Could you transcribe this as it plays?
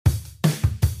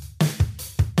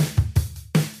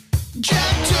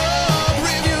jacked up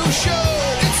review show.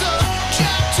 It's a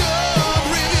jacked up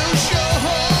review show.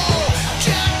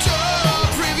 Jacked up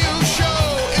review show.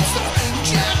 It's the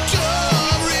jacked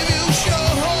up review show.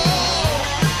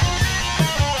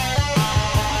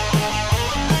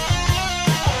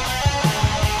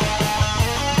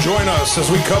 Join us as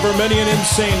we cover many an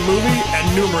insane movie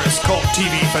and numerous cult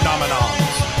TV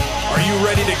phenomenons. Are you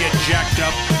ready to get jacked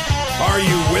up? Are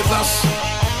you with us?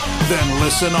 Then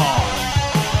listen on.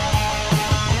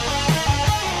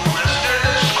 Listener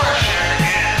discretion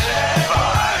is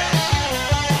advised.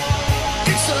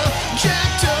 It's a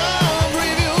jacked up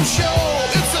review show.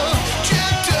 It's a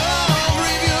jacked up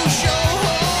review show.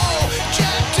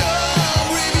 Jacked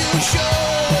up review show.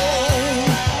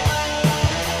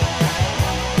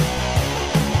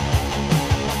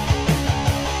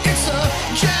 It's a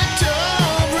jacked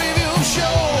up review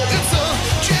show. It's a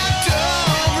jacked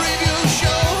up review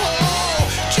show.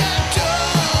 Jacked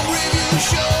up review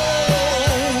show.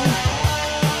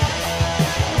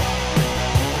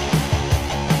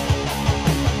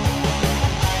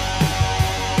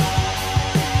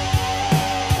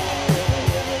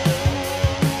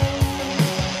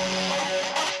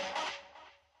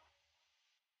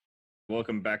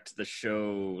 Welcome back to the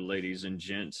show, ladies and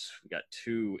gents. We got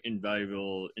two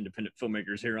invaluable independent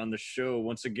filmmakers here on the show.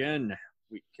 Once again,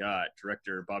 we got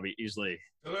director Bobby Easley.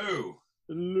 Hello.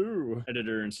 Hello.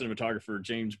 Editor and cinematographer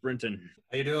James Brenton.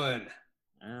 How you doing?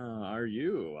 How are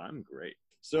you? I'm great.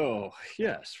 So,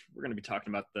 yes, we're going to be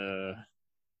talking about the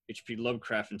H.P.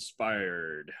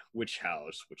 Lovecraft-inspired Witch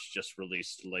House, which just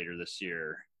released later this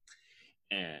year.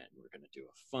 And we're going to do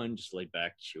a fun, just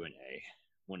laid-back Q&A.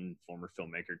 One former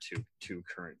filmmaker, two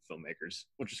current filmmakers.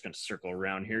 We're just going to circle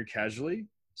around here casually.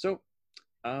 So,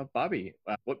 Bobby,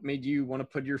 what made you want to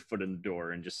put your foot in the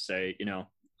door and just say, you know,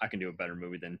 I can do a better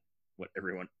movie than what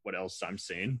else I'm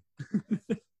seeing?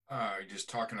 Just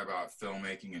talking about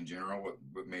filmmaking in general,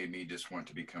 what made me just want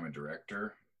to become a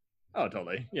director? Oh,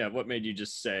 totally. Yeah, what made you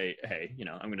just say, hey, you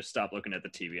know, I'm going to stop looking at the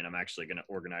TV and I'm actually going to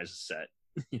organize a set,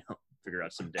 you know, figure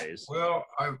out some days. Well,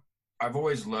 I've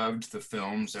always loved the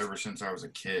films ever since I was a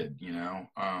kid, you know.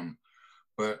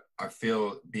 But I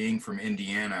feel being from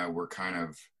Indiana, we're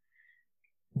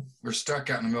stuck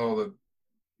out in the middle of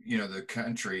the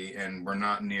country, and we're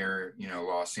not near,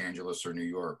 Los Angeles or New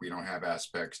York. We don't have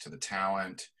aspects to the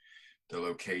talent, the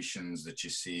locations that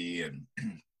you see, and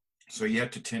so you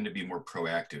have to tend to be more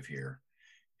proactive here.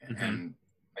 Mm-hmm. And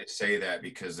I say that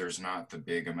because there's not the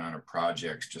big amount of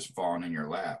projects just falling in your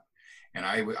lap. And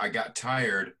I got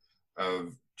tired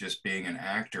of just being an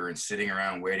actor and sitting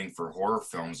around waiting for horror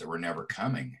films that were never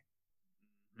coming.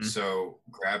 Mm-hmm. So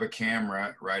grab a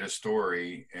camera, write a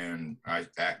story, and I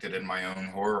acted in my own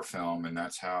horror film, and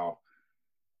that's how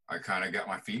I kind of got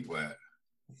my feet wet.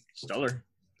 Stellar.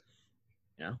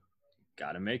 Yeah,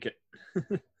 gotta make it.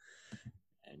 And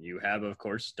you have, of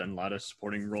course, done a lot of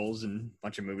supporting roles in a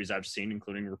bunch of movies I've seen,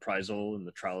 including Reprisal and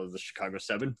The Trial of the Chicago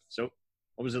 7. So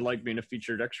what was it like being a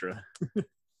featured extra?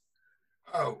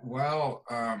 Oh, well,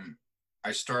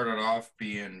 I started off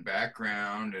being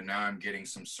background, and now I'm getting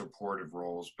some supportive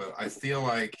roles, but I feel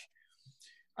like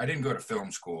I didn't go to film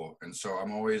school, and so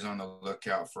I'm always on the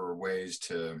lookout for ways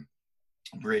to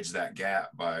bridge that gap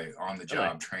by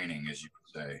on-the-job training, as you would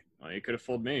say. Well, you could have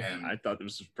fooled me. And I thought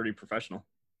this was pretty professional.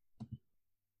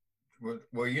 Well,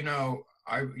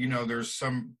 there's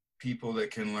some people that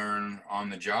can learn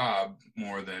on the job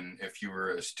more than if you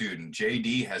were a student.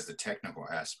 JD has the technical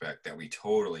aspect that we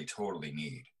totally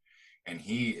need. And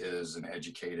he is an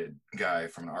educated guy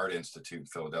from the Art Institute in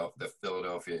Philadelphia, the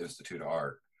Philadelphia Institute of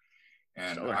Art.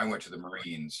 And I went to the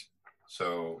Marines.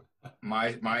 So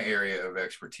my area of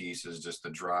expertise is just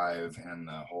the drive and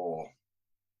the whole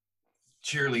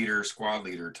cheerleader, squad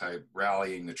leader type,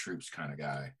 rallying the troops kind of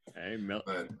guy. Hey,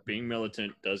 being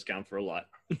militant does count for a lot.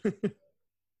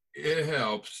 It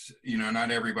helps,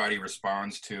 not everybody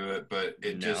responds to it, but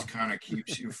it just kind of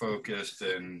keeps you focused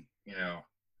and,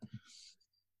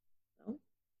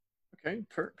 Okay,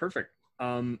 perfect.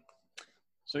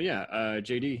 So yeah,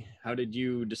 JD, how did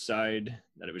you decide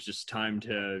that it was just time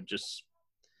to just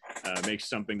make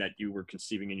something that you were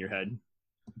conceiving in your head?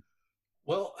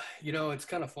 Well, it's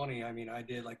kind of funny. I mean, I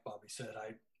did, like Bobby said,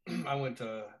 I went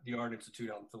to the Art Institute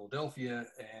out in Philadelphia,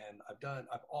 and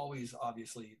I've always,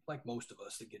 obviously, like most of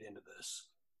us that get into this,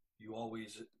 you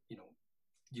always,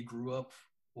 you grew up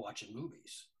watching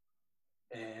movies.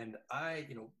 And I,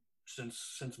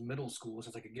 since middle school,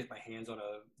 since I could get my hands on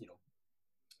a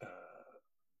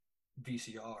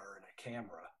VCR and a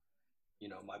camera,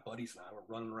 my buddies and I were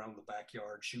running around the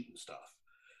backyard shooting stuff.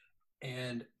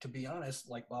 And to be honest,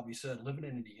 like Bobby said, living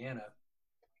in Indiana,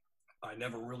 I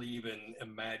never really even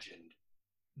imagined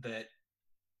that,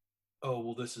 oh,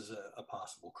 well, this is a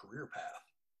possible career path.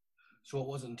 So it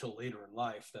wasn't until later in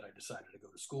life that I decided to go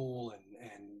to school and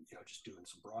just doing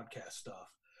some broadcast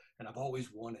stuff. And I've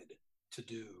always wanted to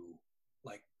do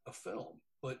like a film,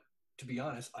 but to be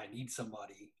honest, I need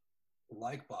somebody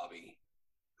like Bobby,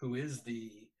 who is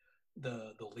the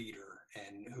leader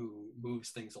and who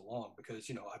moves things along. Because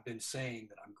I've been saying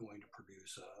that I'm going to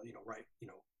produce,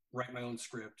 write my own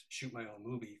script, shoot my own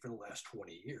movie for the last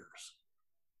 20 years,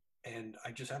 and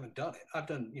I just haven't done it. I've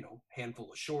done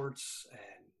handful of shorts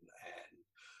and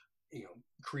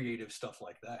creative stuff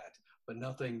like that, but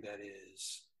nothing that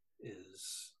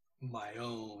is my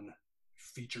own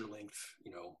feature length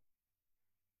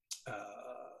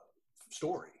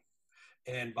story.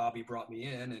 And Bobby brought me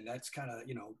in, and that's kind of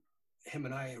him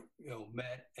and I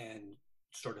met and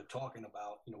started talking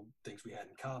about things we had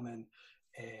in common.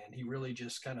 And he really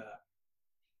just kind of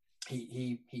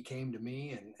he came to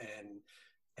me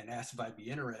and asked if I'd be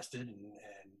interested, and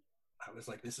I was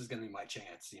like, this is going to be my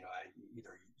chance. I either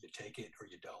you take it or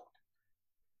you don't.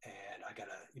 And I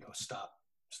gotta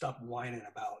stop whining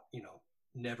about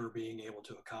never being able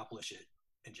to accomplish it,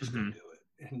 and just go do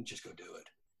it, and just go do it.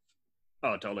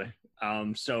 Oh, totally.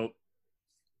 So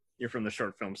you're from the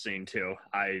short film scene too.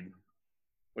 I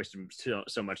wasted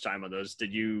so much time on those.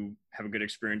 Did you have a good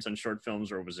experience on short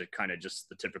films, or was it kind of just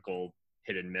the typical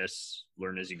hit and miss,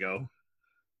 learn as you go?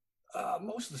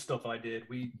 Most of the stuff I did,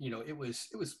 it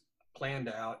was planned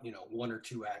out, one or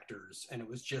two actors, and it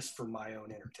was just for my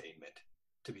own entertainment,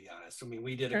 to be honest. I mean,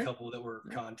 we did a couple that were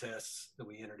contests that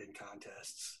we entered in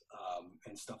contests,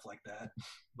 and stuff like that.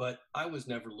 But I was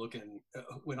never looking,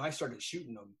 when I started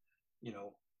shooting them,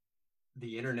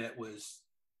 the internet was,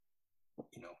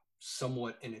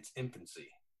 somewhat in its infancy.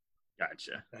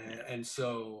 Gotcha. And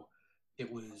so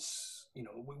it was,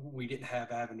 we didn't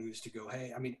have avenues to go,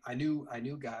 hey, I mean, I knew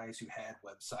guys who had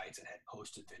websites and had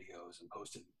posted videos and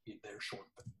posted their short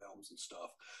films and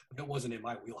stuff, but it wasn't in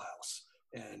my wheelhouse.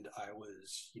 And I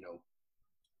was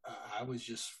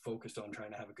just focused on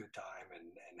trying to have a good time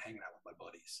and hanging out with my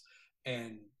buddies.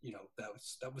 And,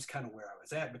 that was kind of where I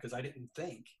was at, because I didn't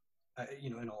think,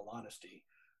 in all honesty,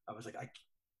 I was like,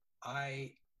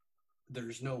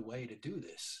 there's no way to do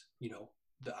this.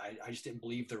 I just didn't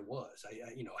believe there was.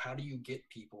 How do you get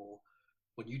people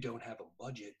when you don't have a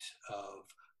budget of,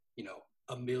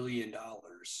 $1 million?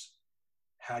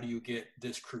 How do you get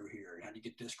this crew here? And how do you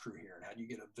get this crew here? And how do you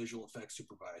get a visual effects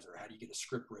supervisor? How do you get a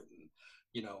script written?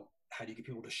 How do you get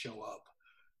people to show up?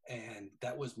 And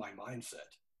that was my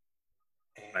mindset.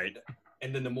 And, right.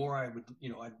 And then the more I would,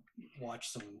 I'd watch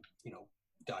some,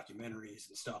 documentaries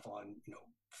and stuff on,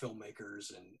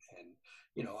 filmmakers and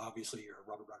obviously you're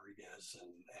Robert Rodriguez, and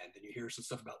then you hear some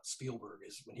stuff about Spielberg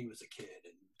is when he was a kid,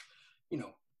 and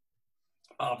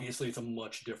obviously it's a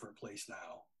much different place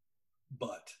now,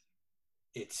 but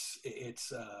it's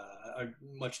a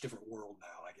much different world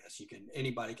now. I guess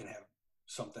anybody can have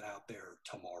something out there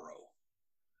tomorrow.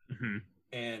 Mm-hmm.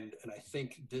 And I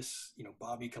think this,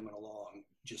 Bobby coming along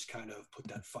just kind of put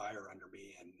that fire under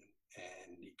me,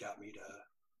 and he got me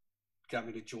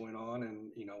to join on,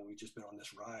 and we've just been on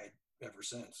this ride ever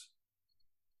since.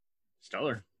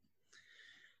 Stellar.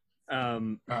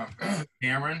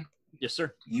 Cameron, yes,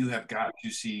 sir. You have got to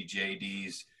see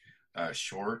JD's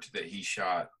short that he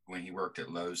shot when he worked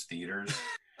at Lowe's Theaters.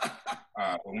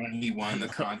 When he won the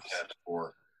contest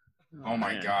for, oh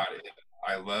my man. God,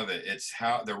 I love it. It's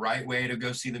the right way to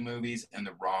go see the movies and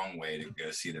the wrong way to go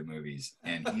see the movies.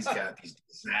 And he's got these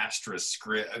disastrous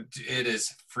scripts. It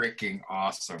is freaking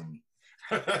awesome.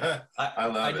 I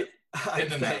love it.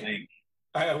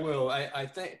 I will. I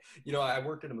think, I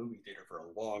worked in a movie theater for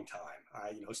a long time.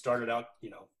 I, started out,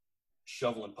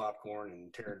 shoveling popcorn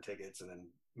and tearing tickets, and then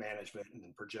management, and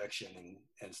then projection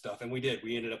and stuff. And we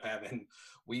ended up having,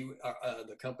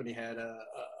 the company had a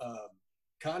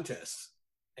contest,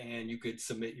 and you could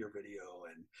submit your video,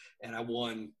 and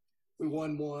we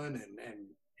won one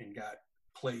and got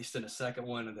placed in a second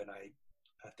one. And then I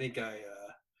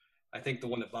think the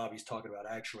one that Bobby's talking about,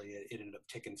 actually, it ended up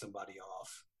ticking somebody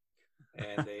off,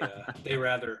 and they'd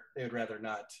rather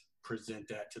not present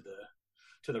that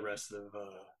to the rest of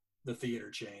the theater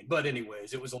chain. But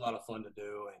anyways, it was a lot of fun to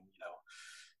do, and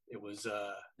it was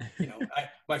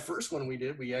my first one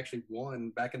we actually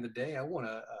won back in the day. I won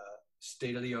a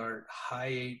state-of-the-art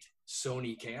high-8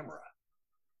 Sony camera.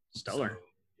 Stellar.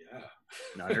 So, yeah.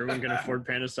 Not everyone can afford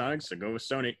Panasonic, so go with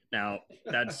Sony. Now,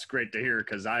 that's great to hear,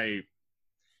 because I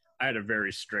had a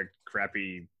very strict,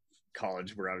 crappy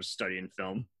college where I was studying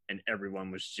film, and everyone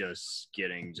was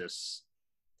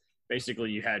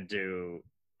basically you had to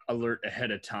alert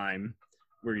ahead of time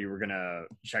where you were gonna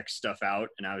check stuff out,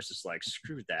 and I was just like,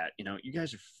 screw that. You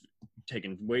guys are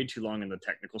taking way too long in the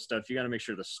technical stuff. You got to make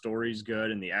sure the story's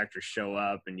good and the actors show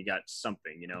up, and you got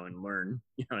something, and learn,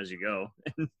 as you go.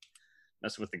 And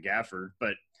mess with the gaffer.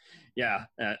 But yeah,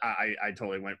 I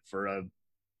totally went for a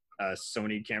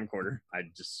Sony camcorder. I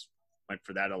just went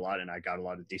for that a lot, and I got a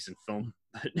lot of decent film.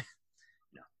 But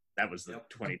that was the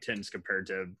 2010s compared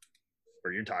to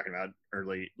where you're talking about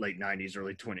late 90s,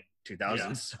 early 2000s.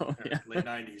 Yeah. So Late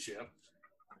 90s, yeah.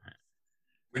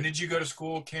 When did you go to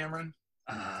school, Cameron?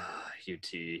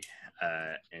 UT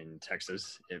in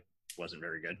Texas. It wasn't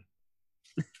very good.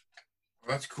 Well,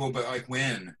 that's cool, but like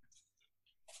when?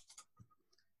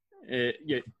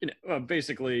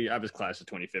 Basically, I was class of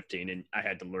 2015, and I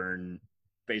had to learn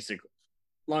basic.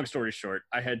 Long story short,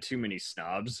 I had too many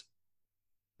snobs.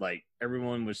 Like,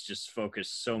 everyone was just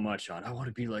focused so much on, I want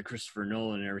to be like Christopher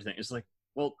Nolan and everything. It's like,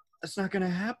 well, that's not going to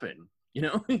happen.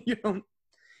 You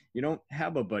don't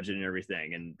have a budget and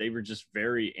everything. And they were just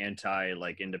very anti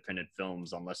like independent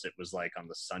films unless it was like on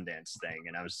the Sundance thing.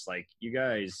 And I was like, you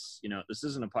guys, this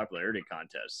isn't a popularity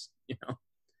contest,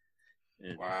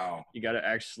 And Wow. you got to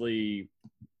actually,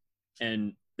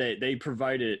 and they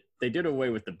did away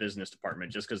with the business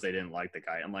department just because they didn't like the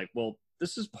guy. I'm like, well,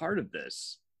 this is part of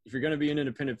this. If you're going to be an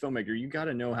independent filmmaker, you got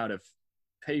to know how to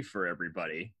pay for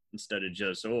everybody instead of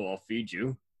just, I'll feed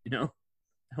you, It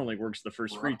only works the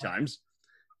first 3 times.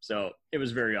 So it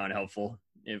was very unhelpful.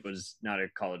 It was not a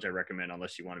college I recommend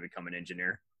unless you want to become an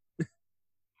engineer.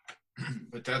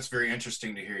 But that's very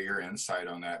interesting to hear your insight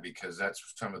on that, because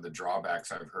that's some of the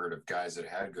drawbacks I've heard of guys that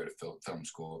had to go to film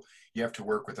school. You have to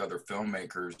work with other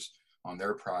filmmakers on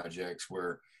their projects,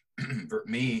 where for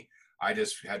me, I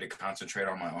just had to concentrate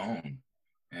on my own.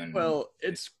 And well,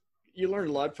 you learn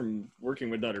a lot from working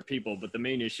with other people, but the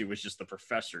main issue was just the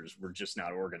professors were just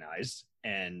not organized,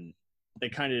 and they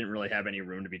kind of didn't really have any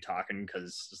room to be talking,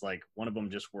 because it's like one of them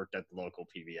just worked at the local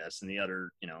PBS, and the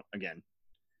other, again,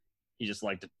 he just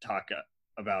liked to talk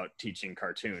about teaching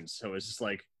cartoons. So it's just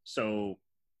like,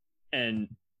 and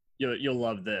you'll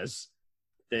love this.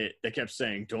 They kept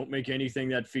saying, don't make anything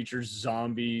that features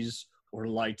zombies or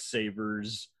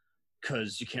lightsabers,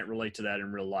 because you can't relate to that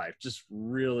in real life. Just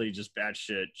really just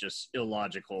batshit, just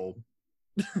illogical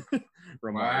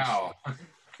remarks. Wow.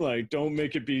 Like, don't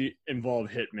make it involve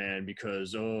Hitman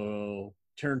because,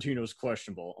 Tarantino's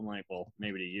questionable. I'm like, well,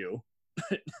 maybe to you,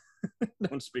 but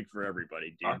don't speak for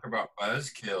everybody, dude. Talk about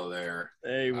buzzkill there.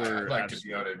 They were. I'd like to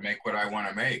be able to make what I want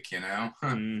to make,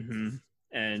 Mm-hmm.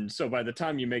 And so by the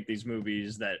time you make these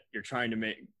movies that you're trying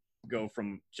to go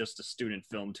from just a student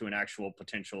film to an actual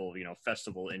potential,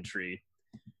 festival entry,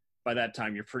 by that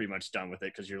time you're pretty much done with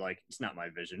it, because you're like, it's not my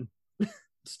vision.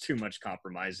 It's too much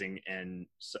compromising, and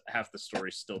half the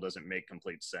story still doesn't make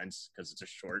complete sense because it's a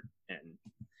short, and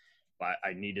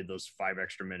I needed those 5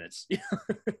 extra minutes.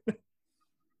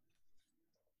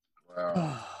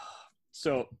 Wow.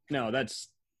 So no, that's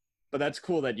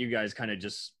cool that you guys kind of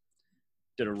just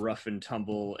did a rough and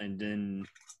tumble, and then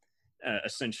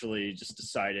essentially just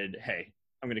decided, hey,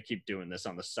 I'm going to keep doing this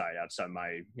on the side outside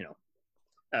my,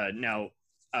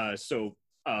 So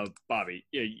Bobby,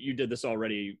 you did this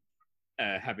already,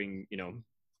 having,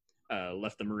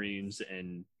 left the Marines,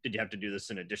 and did you have to do this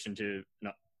in addition to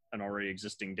an already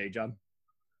existing day job?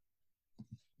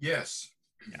 Yes.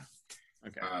 Yeah.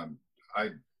 Okay. I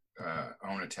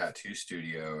own a tattoo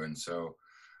studio, and so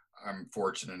I'm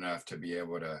fortunate enough to be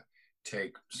able to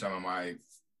take some of my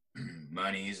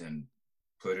monies and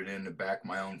put it in to back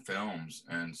my own films.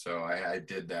 And so I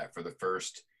did that for the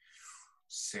first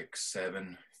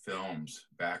 6-7 films,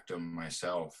 backed them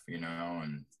myself,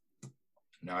 and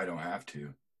now I don't have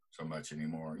to so much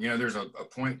anymore. There's a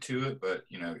point to it, but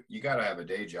you got to have a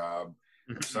day job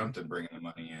or something bringing the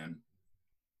money in.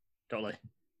 Totally.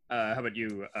 How about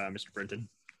you, Mr. Brenton?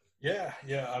 Yeah.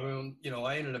 I mean,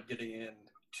 I ended up getting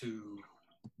into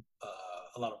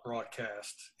a lot of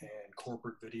broadcast and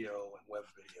corporate video and web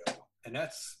video, and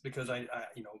that's because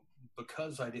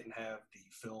because I didn't have the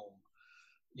film,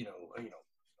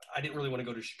 I didn't really want to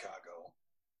go to Chicago,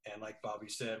 and like Bobby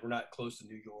said, we're not close to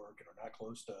New York, and we're not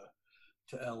close to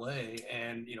LA,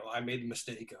 and I made the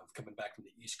mistake of coming back from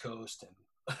the East Coast,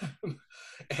 and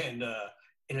and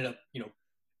ended up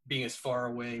being as far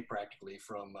away practically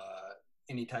from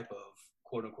any type of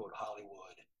quote unquote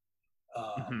Hollywood.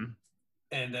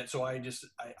 And that, so I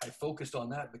focused on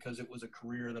that because it was a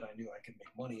career that I knew I could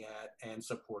make money at and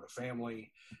support a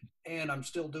family. And I'm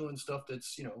still doing stuff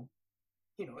that's,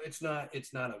 it's not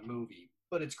a movie,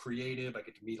 but it's creative. I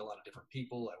get to meet a lot of different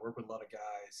people. I work with a lot of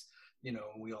guys,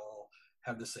 we all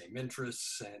have the same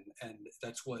interests, and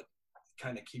that's what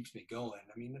kind of keeps me going.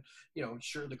 I mean,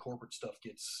 sure, the corporate stuff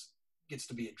gets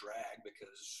to be a drag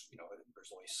because,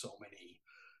 there's only so many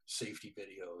safety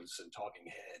videos and talking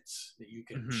heads that you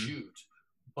can shoot,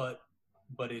 but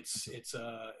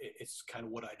it's kind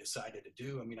of what I decided to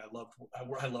do. I mean, I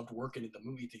loved working at the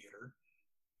movie theater,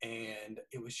 and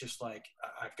it was just like,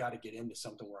 I've got to get into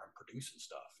something where I'm producing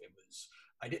stuff.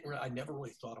 I never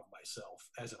really thought of myself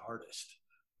as an artist,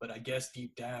 but I guess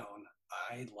deep down,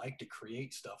 I like to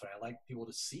create stuff and I like people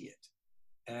to see it.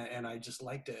 And I just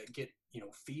like to get,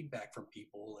 feedback from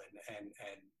people and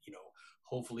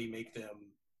hopefully make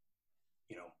them,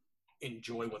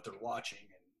 enjoy what they're watching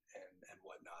and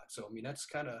whatnot. So, I mean, that's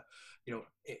kind of,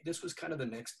 this was kind of the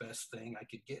next best thing I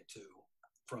could get to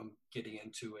from getting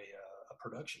into a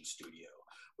production studio,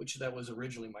 which that was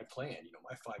originally my plan.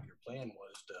 My 5-year plan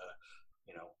was to,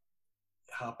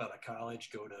 hop out of college,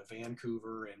 go to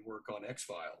Vancouver and work on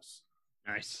X-Files.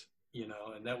 Nice.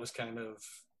 And that was kind of,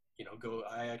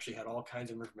 I actually had all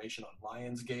kinds of information on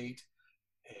Lionsgate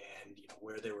and,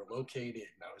 where they were located.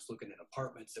 And I was looking at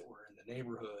apartments that were in the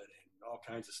neighborhood and all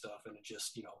kinds of stuff. And it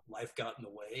just, life got in the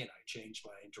way and I changed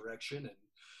my direction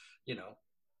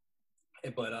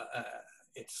and, but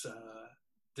it's,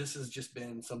 this has just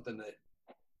been something that,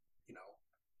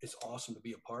 is awesome to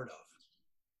be a part of.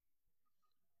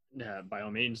 Yeah, by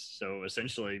all means. So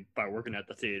essentially, by working at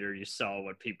the theater, you saw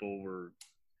what people were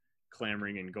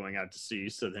clamoring and going out to see.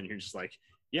 So then you're just like,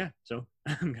 yeah, so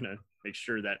I'm going to make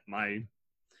sure that I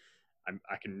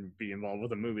can be involved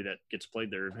with a movie that gets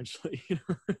played there eventually.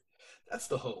 That's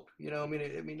the hope. I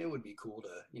mean, it would be cool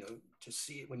to, to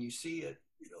see it when you see it.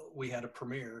 We had a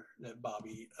premiere that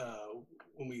Bobby,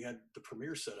 when we had the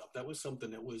premiere set up, that was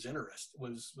something that was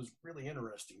was really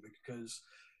interesting because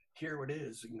here it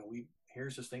is,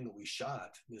 here's this thing that we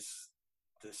shot, this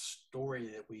story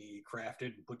that we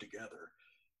crafted and put together,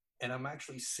 and I'm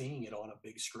actually seeing it on a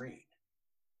big screen.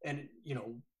 And,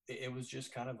 it was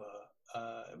just kind of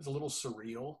it was a little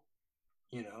surreal,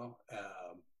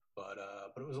 but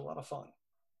it was a lot of fun.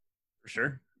 For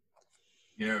sure.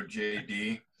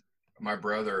 JD, my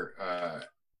brother,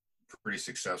 pretty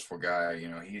successful guy.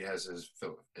 He has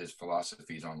his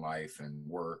philosophies on life and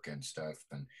work and stuff.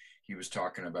 And he was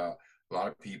talking about a lot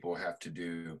of people have to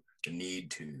do the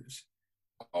need tos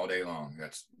all day long.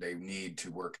 They need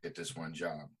to work at this one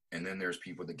job. And then there's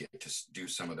people that get to do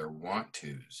some of their want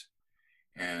tos.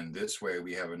 And this way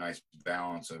we have a nice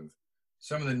balance of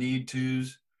some of the need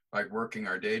tos, like working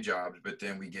our day jobs, but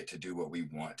then we get to do what we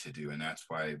want to do. And that's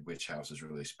why Witch House is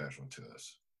really special to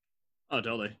us. Oh,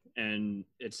 totally. And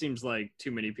it seems like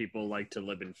too many people like to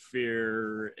live in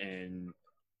fear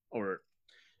or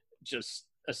just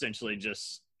essentially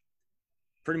just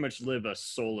pretty much live a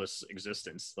soulless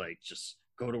existence. Like just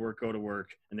go to work,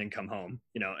 and then come home,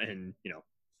 and,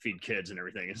 feed kids and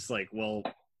everything. It's like, well,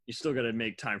 you still got to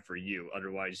make time for you.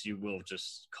 Otherwise you will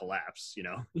just collapse, you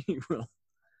will.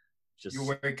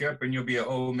 You'll wake up and you'll be an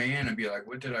old man and be like,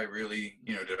 what did I really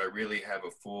have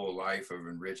a full life of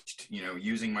enriched,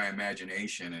 using my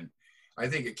imagination? And I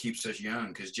think it keeps us young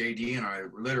because JD and I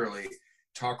literally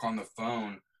talk on the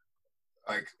phone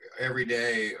like every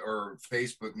day or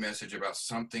Facebook message about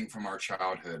something from our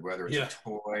childhood, whether it's a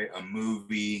toy, a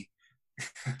movie.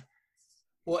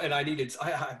 Well, and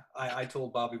I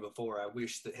told Bobby before, I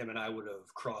wish that him and I would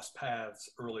have crossed paths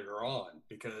earlier on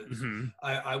because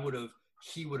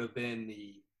he would have been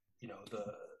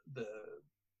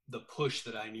the push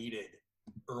that I needed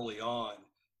early on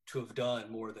to have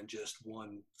done more than just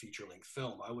one feature-length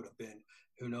film. I would have been,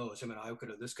 who knows, him and I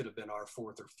this could have been our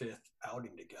 4th or 5th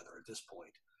outing together at this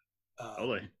point.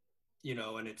 Totally.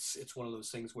 And it's one of those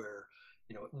things where,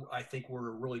 I think we're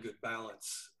a really good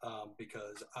balance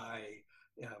because I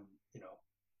am,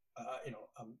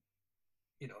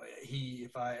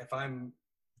 if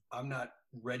I'm not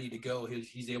ready to go,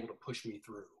 he's able to push me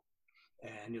through,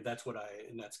 and that's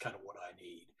kind of what I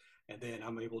need. And then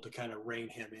I'm able to kind of rein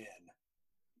him in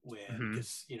when,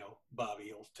 because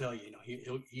Bobby will tell you,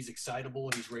 he's excitable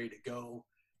and he's ready to go,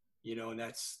 and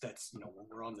that's when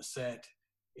we're on the set,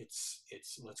 it's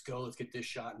let's go, let's get this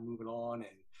shot and moving on.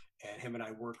 And him and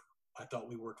I thought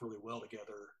we worked really well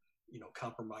together,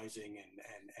 compromising and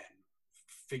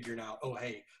figuring out, oh,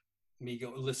 hey, me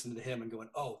go listening to him and going,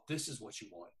 oh, this is what you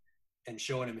want, and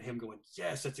showing him and him going,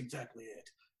 yes, that's exactly it.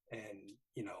 And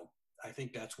I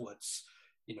think that's what's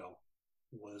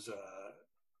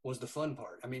was the fun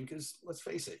part. I mean, because let's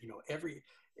face it,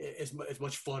 as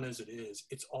much fun as it is,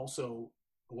 it's also,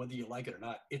 whether you like it or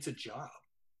not, it's a job.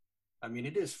 I mean,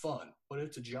 it is fun, but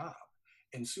it's a job,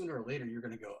 and sooner or later you're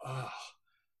going to go,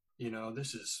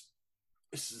 this is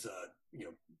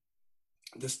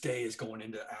this day is going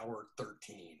into hour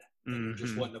 13, and you're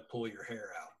just Mhm. wanting to pull your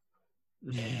hair out.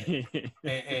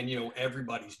 And you know,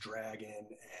 everybody's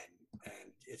dragging,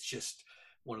 and it's just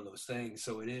one of those things.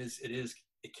 So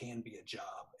it can be a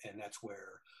job, and that's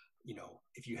where, you know,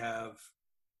 if you have,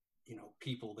 you know,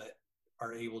 people that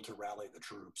are able to rally the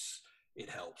troops, it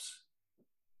helps.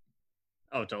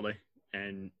 Oh, totally.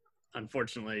 And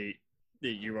unfortunately,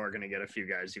 you are going to get a few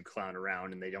guys who clown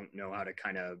around and they don't know how to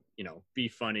kind of, you know, be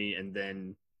funny and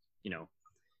then, you know,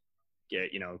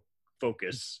 get, you know,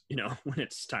 focus, you know, when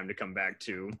it's time to come back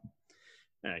to,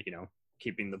 you know,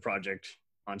 keeping the project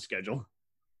on schedule.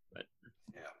 But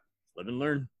Yeah. live and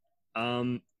learn.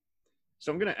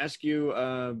 So I'm going to ask you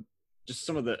just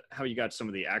how you got some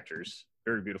of the actors.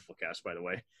 Very beautiful cast, by the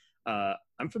way.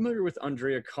 I'm familiar with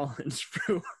Andrea Collins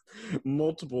through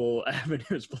multiple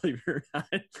avenues, believe it or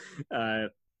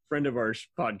not. Friend of our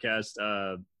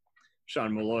podcast,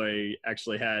 Sean Malloy,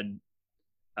 actually had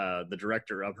the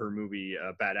director of her movie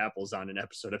Bad Apples on an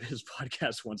episode of his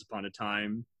podcast once upon a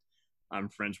time. I'm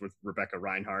friends with Rebecca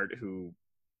Reinhardt, who,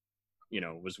 you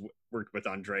know, worked with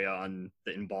Andrea on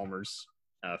the Embalmers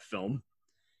film.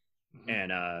 Mm-hmm.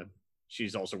 And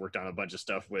she's also worked on a bunch of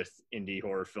stuff with indie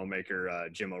horror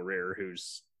filmmaker Jim O'Rear,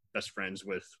 who's best friends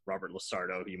with Robert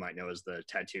Lasardo, who you might know as the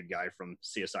tattooed guy from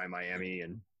CSI Miami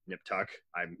and Nip Tuck.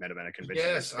 I met him at a convention.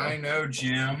 Yes, I know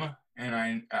Jim,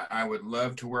 and I would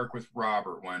love to work with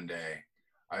Robert one day.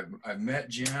 I've met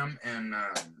Jim and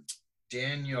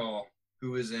Daniel,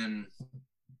 who was in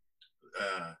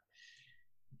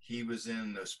he was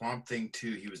in the Swamp Thing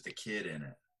 2. He was the kid in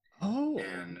it. Oh,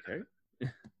 and okay.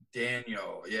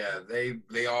 Daniel, yeah,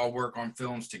 they all work on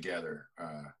films together.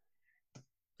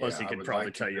 Plus, yeah, he could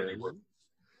probably tell you.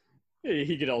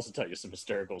 He could also tell you some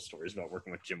hysterical stories about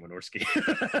working with Jim Wynorski.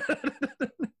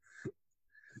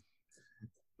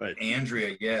 But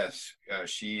Andrea, yes,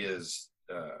 she is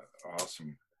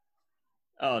awesome.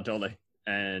 Oh, totally.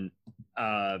 And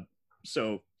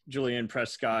so Julianne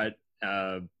Prescott,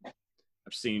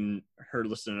 I've seen her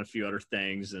listed in a few other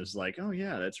things, and it's like, oh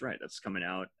yeah, that's right, that's coming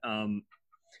out. And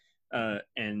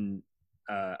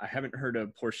I haven't heard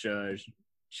of Portia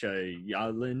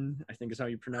Chayalin, I think is how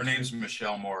you pronounce Her it. name's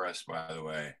Michelle Morris, by the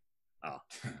way. Oh.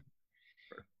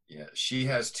 Yeah, she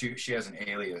has an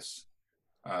alias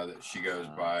that she goes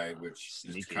by, which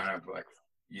sneaky. is kind of like,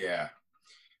 yeah.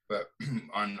 But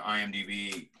on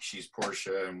IMDb, she's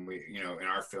Portia, and we, you know, in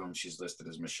our film, she's listed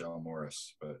as Michelle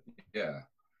Morris. But yeah.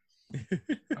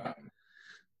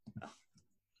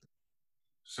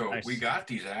 So nice. We got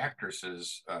these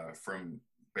actresses from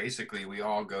basically, we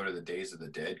all go to the Days of the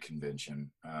Dead convention.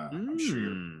 I'm sure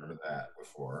you've heard of that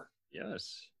before.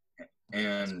 Yes.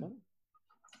 And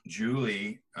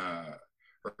Julie, her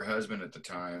husband at the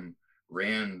time,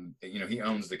 ran, you know, he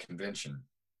owns the convention.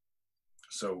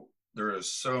 So there are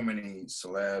so many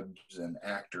celebs and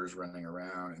actors running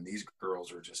around, and these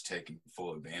girls are just taking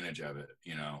full advantage of it,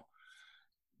 you know.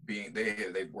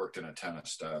 They've worked in a ton of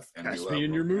stuff, and Cast me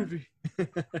in your movie.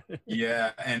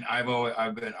 Yeah, and I've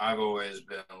always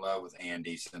been in love with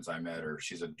Andy since I met her.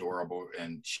 She's adorable,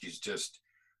 and she's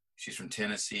from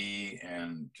Tennessee,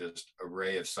 and just a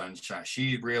ray of sunshine.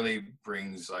 She really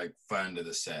brings like fun to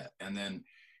the set. And then,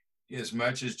 as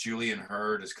much as Julie and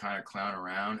her just kind of clown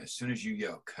around, as soon as you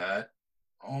yell cut,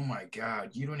 oh my God,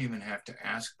 you don't even have to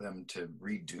ask them to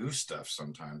redo stuff.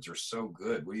 Sometimes they're so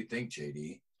good. What do you think,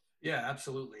 JD? Yeah,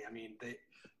 absolutely. I mean, they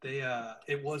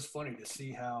it was funny to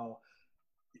see how,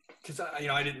 because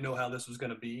I didn't know how this was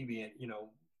going to be, being, you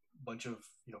know, a bunch of,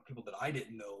 you know, people that I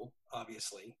didn't know,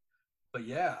 obviously. But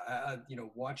yeah, you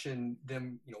know, watching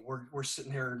them, you know, we're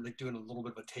sitting here like doing a little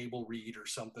bit of a table read or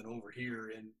something over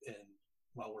here, and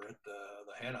while we're at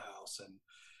the Hannah house, and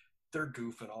they're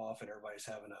goofing off, and everybody's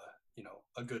having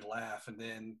a good laugh, and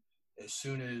then as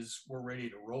soon as we're ready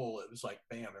to roll, it was like,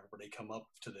 bam, everybody come up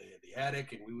to the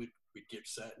attic, and we'd get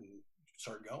set and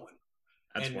start going.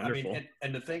 That's wonderful. I mean,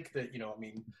 and to think that, you know, I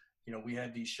mean, you know, we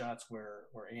had these shots where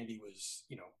Andy was,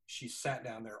 you know, she sat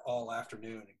down there all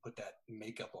afternoon and put that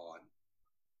makeup on,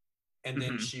 and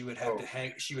then she would have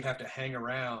to hang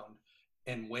around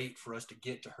and wait for us to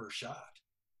get to her shot.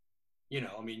 You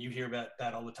know, I mean, you hear about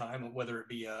that all the time, whether it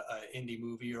be a indie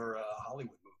movie or a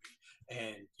Hollywood movie.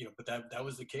 And, you know, but that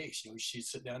was the case. You know, she'd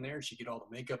sit down there and she'd get all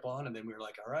the makeup on, and then we were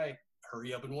like, all right,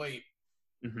 hurry up and wait.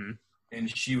 Mm-hmm. And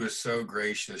she was so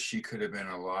gracious. She could have been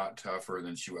a lot tougher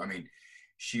than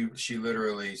she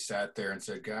literally sat there and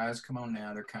said, guys, come on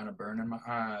now. They're kind of burning my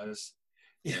eyes.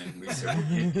 And we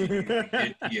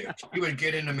said, she would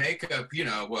get into makeup, you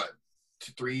know,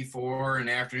 3, 4 in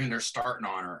the afternoon, they're starting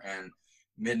on her, and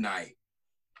midnight,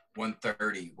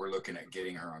 1:30, we're looking at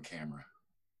getting her on camera.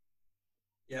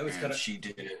 Yeah, it was And kind of. she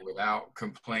did it without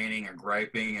complaining or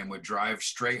griping, and would drive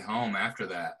straight home after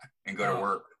that and go to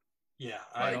work. Yeah,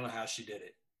 I don't know how she did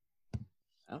it.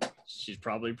 Oh, she's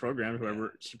probably programmed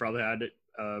whoever. She probably had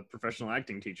a professional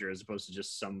acting teacher as opposed to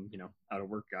just some, out of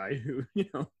work guy who,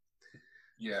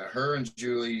 Yeah, her and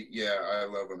Julie, yeah, I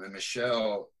love them. And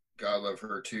Michelle, God love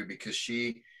her too, because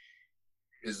she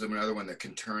is another one that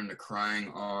can turn the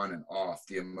crying on and off,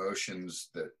 the emotions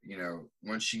that,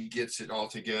 once she gets it all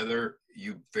together,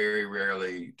 you very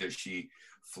rarely does she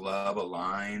flub a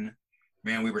line.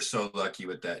 Man, we were so lucky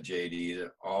with that, JD,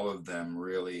 that all of them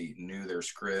really knew their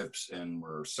scripts and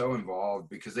were so involved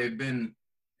because they've been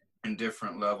in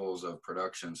different levels of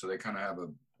production. So they kind of have a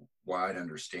wide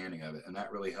understanding of it. And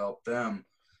that really helped them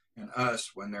and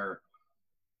us when they're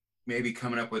maybe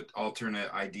coming up with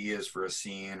alternate ideas for a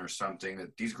scene or something,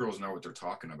 that these girls know what they're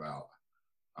talking about.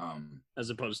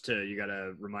 As opposed to, you got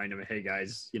to remind them, hey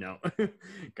guys,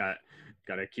 got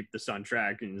to keep this on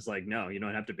track. And it's like, no, you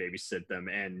don't have to babysit them.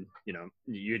 And,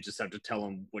 you just have to tell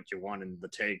them what you want in the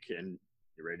take and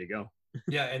you're ready to go.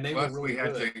 Yeah. And they plus were really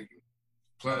good.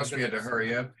 We had to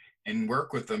hurry up and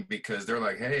work with them because they're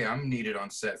like, hey, I'm needed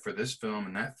on set for this film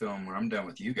and that film when I'm done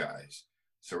with you guys.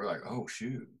 So we're like, oh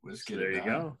shoot, let's get it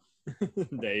done.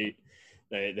 There you go.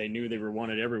 They knew they were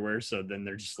wanted everywhere, so then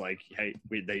they're just like, hey,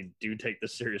 they do take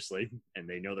this seriously, and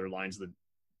they know their lines the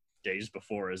days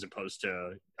before, as opposed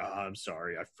to, I'm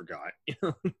sorry, I forgot.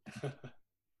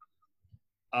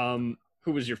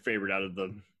 Who was your favorite out of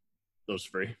those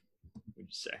three, would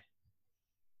you say?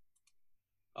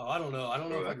 Oh, I don't know. I don't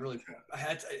know if I'd really.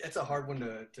 It's a hard one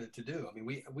to do. I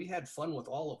mean, we had fun with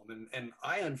all of them, and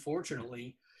I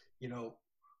unfortunately,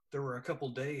 there were a couple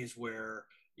days where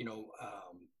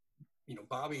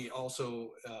Bobby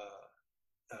also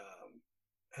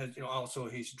has also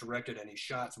he's directed and he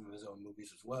shot some of his own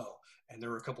movies as well. And there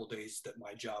were a couple days that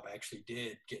my job actually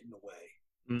did get in the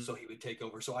way, so he would take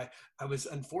over. So I was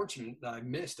unfortunate that I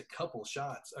missed a couple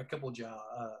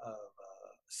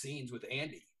scenes with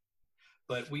Andy.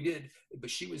 But we did. But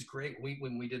she was great.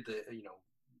 When we did the,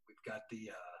 we've got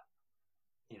the,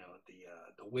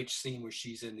 the witch scene where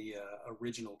she's in the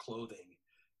original clothing,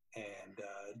 and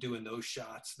doing those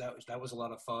shots. That was a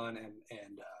lot of fun.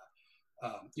 And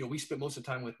we spent most of the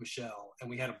time with Michelle, and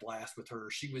we had a blast with her.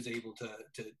 She was able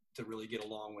to really get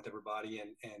along with everybody.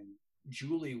 And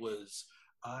Julie was,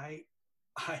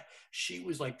 she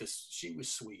was like this. She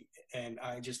was sweet, and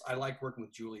I like working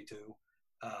with Julie too.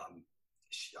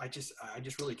 I just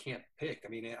really can't pick. I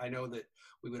mean, I know that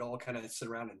we would all kind of sit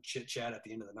around and chit chat at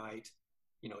the end of the night,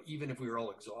 even if we were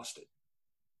all exhausted,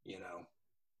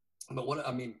 But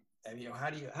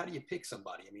how do you pick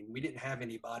somebody? I mean, we didn't have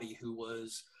anybody who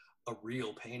was a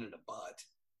real pain in the butt.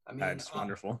 I mean, that's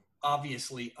wonderful.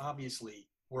 Obviously,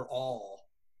 we're all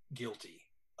guilty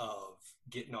of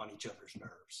getting on each other's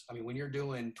nerves. I mean, when you're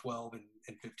doing 12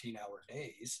 and 15-hour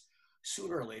days,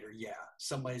 sooner or later,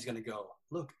 somebody's going to go,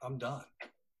 look, I'm done.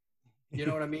 You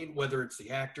know what I mean? Whether it's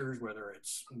the actors, whether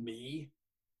it's me,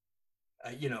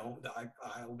 I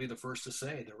will be the first to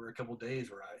say there were a couple of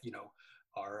days where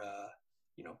our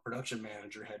production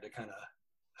manager had to kind of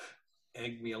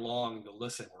egg me along and go,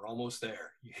 listen, we're almost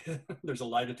there. There's a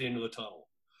light at the end of the tunnel.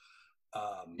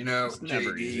 It's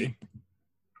never JD, easy.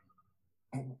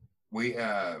 We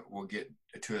will get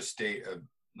to a state of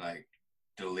like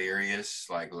delirious,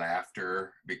 like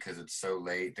laughter, because it's so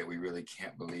late that we really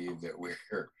can't believe that we're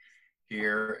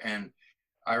here. And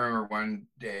I remember one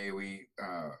day we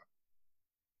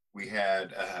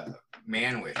had a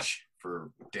manwich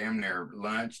for damn near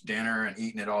lunch, dinner, and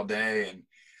eating it all day. And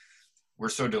we're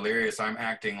so delirious. I'm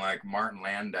acting like Martin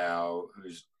Landau,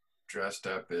 who's dressed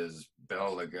up as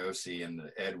Bela Lugosi in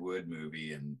the Ed Wood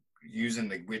movie, and using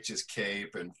the witch's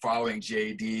cape and following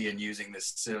JD and using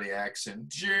this silly accent.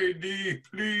 JD,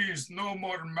 please, no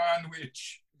more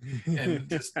manwich. And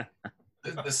just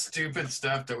the stupid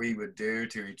stuff that we would do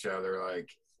to each other, like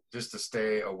just to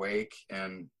stay awake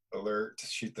and alert to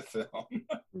shoot the film.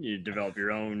 You develop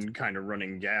your own kind of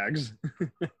running gags.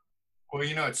 Well,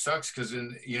 it sucks because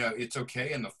it's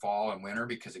okay in the fall and winter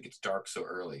because it gets dark so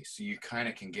early. So you kind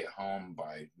of can get home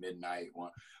by midnight.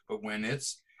 But when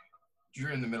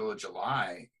you're in the middle of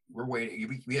July, we're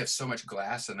waiting. We have so much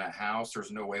glass in that house.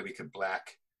 There's no way we could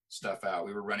black stuff out.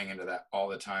 We were running into that all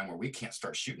the time where we can't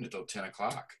start shooting until 10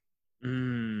 o'clock.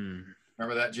 Remember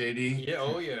that, JD? Yeah.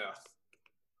 Oh yeah.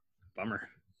 Bummer.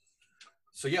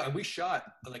 So yeah, we shot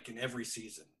like in every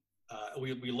season.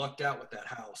 We lucked out with that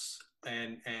house,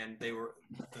 and they were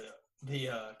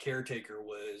the caretaker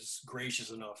was gracious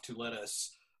enough to let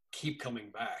us keep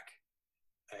coming back,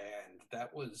 and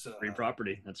that was Free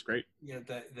property. That's great. Yeah,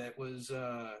 that was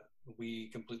we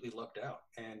completely lucked out,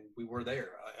 and we were there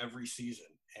every season.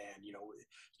 And you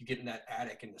you get in that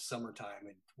attic in the summertime,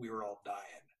 and we were all dying.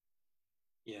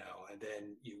 And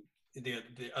then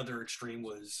the other extreme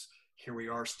was, here we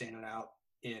are standing out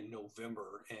in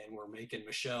November, and we're making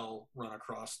Michelle run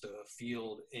across the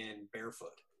field in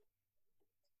barefoot.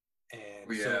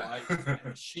 And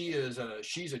she's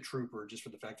a trooper just for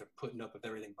the fact of putting up with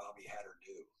everything Bobby had her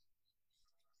do.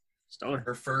 Stellar.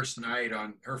 Her first night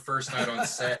on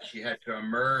set, she had to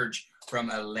emerge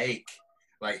from a lake,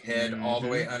 like head all the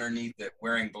way underneath it,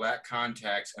 wearing black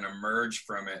contacts, and emerge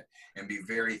from it and be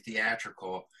very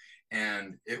theatrical.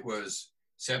 And it was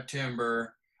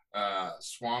September,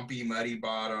 swampy, muddy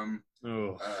bottom.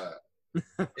 Oh.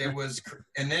 It was,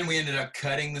 and then we ended up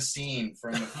cutting the scene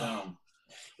from the film.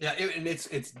 Yeah, and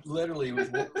it's literally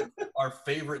one of our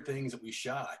favorite things that we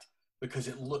shot, because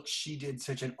she did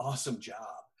such an awesome job,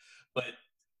 but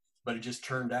it just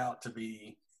turned out to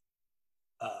be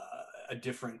a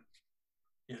different.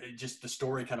 Just the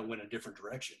story kind of went a different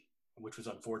direction, which was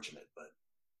unfortunate. But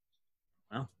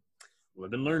well,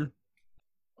 live and learn.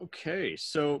 Okay,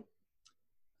 so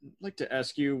I'd like to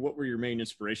ask you, what were your main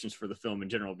inspirations for the film in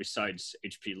general besides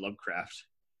H.P. Lovecraft?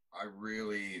 I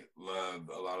really love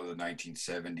a lot of the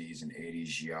 1970s and 80s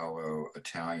giallo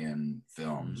Italian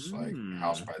films, like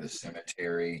House by the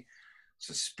Cemetery,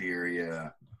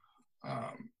 Suspiria.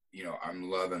 I'm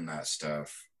loving that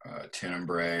stuff.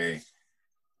 Tenebrae.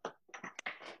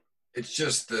 It's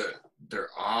just they're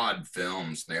odd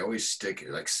films. They always stick,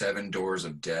 like Seven Doors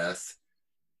of Death.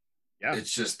 Yeah,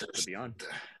 it's just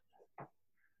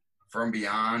From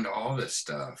Beyond, all this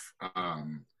stuff.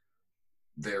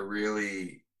 They're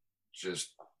really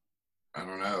just, I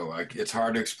don't know, like, it's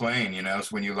hard to explain, so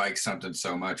when you like something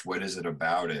so much, what is it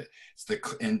about it? It's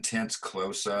the intense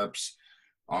close-ups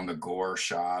on the gore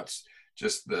shots,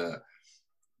 just the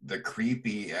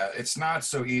creepy, it's not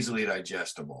so easily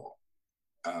digestible.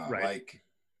 Right. Like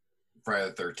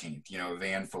Friday the 13th, a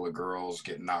van full of girls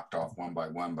getting knocked off one by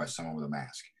one by someone with a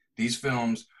mask. These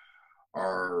films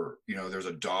are, there's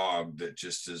a dog that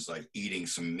just is like eating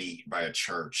some meat by a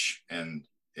church, and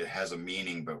it has a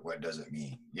meaning, but what does it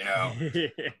mean?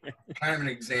 Kind of an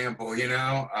example,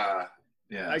 yeah.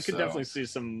 I could definitely see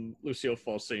some Lucio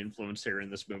Fulci influence here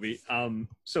in this movie.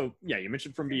 So yeah, you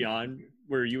mentioned From Beyond.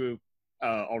 Were you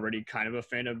already kind of a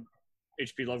fan of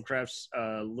H.P. Lovecraft's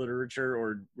literature,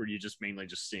 or were you just mainly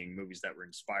just seeing movies that were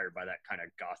inspired by that kind of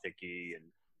gothic-y and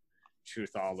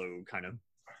Cthulhu kind of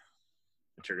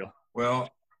material? Well,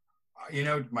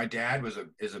 my dad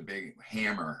is a big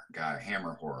Hammer guy,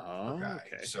 Hammer horror guy.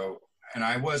 Okay. So, and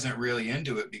I wasn't really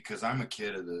into it because I'm a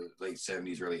kid of the late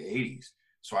 70s, early 80s.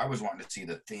 So I was wanting to see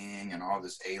The Thing and all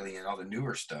this Alien, all the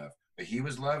newer stuff. But he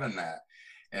was loving that.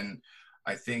 And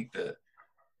I think that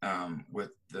with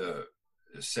the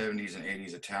 70s and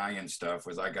 80s Italian stuff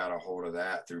was, I got a hold of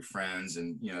that through friends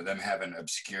and, them having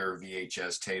obscure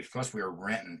VHS tapes. Plus we were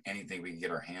renting anything we could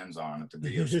get our hands on at the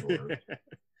video store.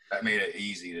 That made it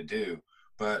easy to do.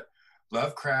 But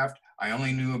Lovecraft, I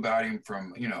only knew about him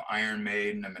from, Iron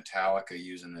Maiden and Metallica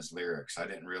using his lyrics. I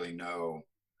didn't really know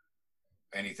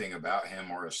anything about him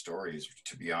or his stories,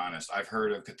 to be honest. I've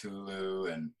heard of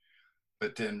Cthulhu,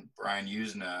 but then Brian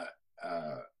Yuzna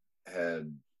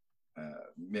had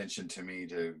mentioned to me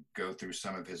to go through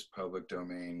some of his public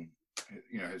domain,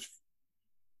 his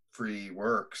free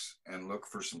works, and look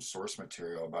for some source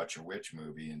material about your witch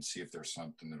movie and see if there's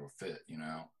something that'll fit,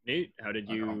 Neat. How did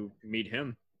you meet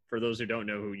him? For those who don't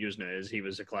know who Yuzna is, he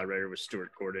was a collaborator with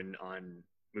Stuart Gordon on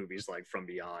movies like From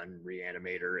Beyond,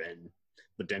 Reanimator, and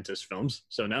the Dentist films.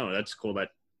 So no, that's cool that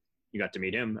you got to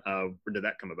meet him. Where did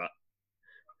that come about?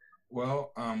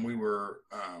 Well, we were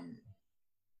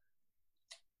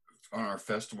on our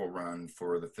festival run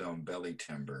for the film Belly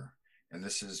Timber. And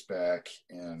this is back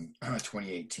in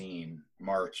 2018,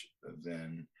 March.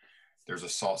 Then there's a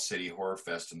Salt City Horror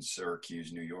Fest in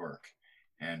Syracuse, New York.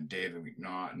 And David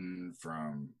McNaughton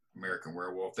from American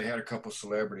Werewolf. They had a couple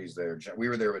celebrities there. We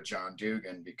were there with John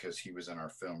Dugan because he was in our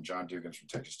film. John Dugan's from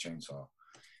Texas Chainsaw.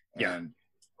 Yeah. And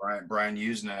Brian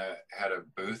Yuzna had a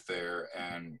booth there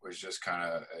and was just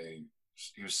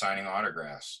he was signing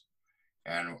autographs.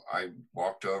 And I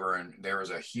walked over, and there was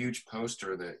a huge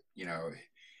poster that,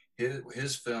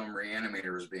 his film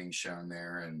Reanimator was being shown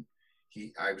there, and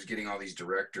I was getting all these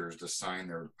directors to sign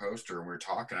their poster, and we were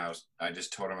talking. I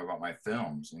just told him about my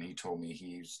films, and he told me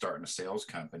he's starting a sales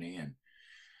company, and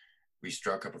we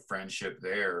struck up a friendship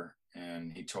there.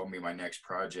 And he told me my next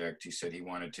project, he said he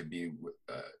wanted to be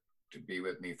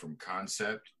with me from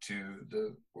concept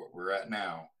to what we're at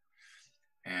now.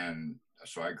 And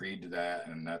so I agreed to that,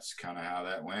 and that's kind of how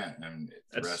that went. And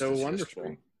that's so wonderful.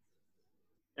 History.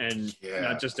 And Yeah.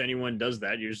 not just anyone does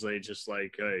that. Usually it's just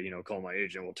like, call my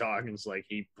agent, we'll talk. And it's like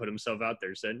he put himself out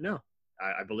there, said, no,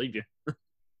 I believe you. The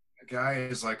guy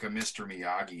is like a Mr.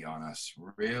 Miyagi on us,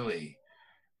 really.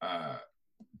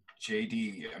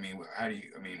 JD, how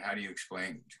do you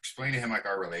explain to him like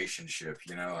our relationship,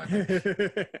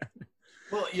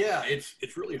 Well, yeah,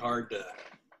 it's really hard to.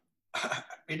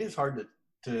 It is hard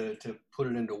to put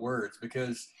it into words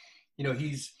because,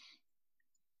 he's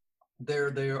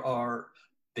there.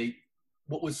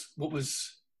 What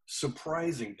was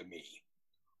surprising to me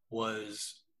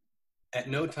was at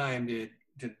no time did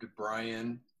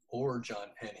Brian or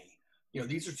John Penny,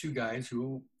 these are two guys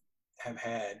who have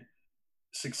had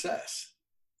success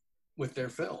with their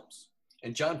films.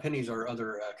 And John Penny's our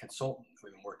other consultant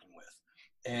we've been working with.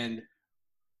 And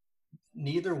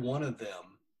neither one of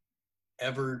them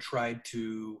ever tried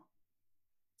to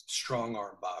strong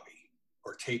arm Bobby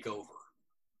or take over,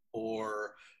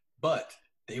 but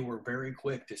they were very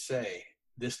quick to say,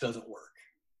 this doesn't work.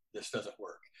 This doesn't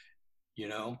work,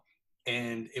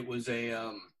 And it was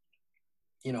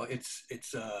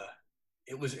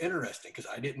it was interesting because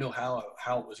I didn't know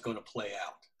how it was going to play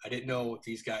out. I didn't know if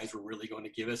these guys were really going to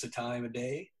give us a time of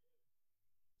day,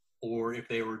 or if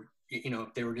they were,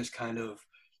 just kind of,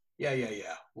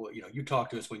 yeah. Well, you talk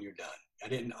to us when you're done. I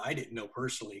didn't know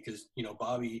personally because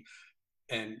Bobby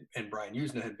and Brian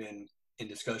Yuzna had been in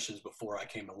discussions before I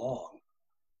came along,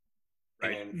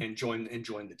 right, and joined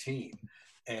the team.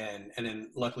 And then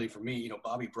luckily for me,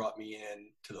 Bobby brought me in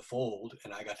to the fold,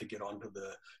 and I got to get onto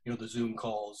the the Zoom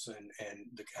calls and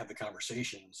have the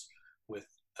conversations with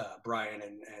Brian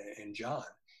and John,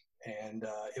 and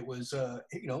it was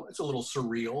it's a little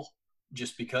surreal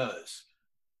just because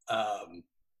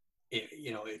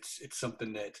it's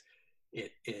something that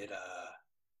it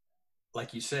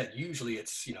like you said, usually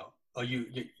it's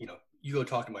you go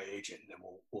talk to my agent, and then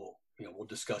we'll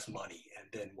discuss money, and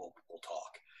then we'll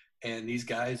talk. And these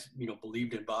guys,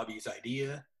 believed in Bobby's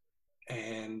idea,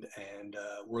 and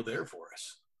were there for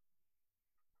us.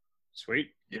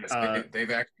 Sweet. Yes, they've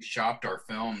actually shopped our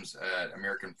films at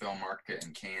American Film Market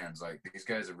in Cannes. Like, these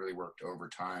guys have really worked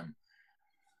overtime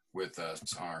with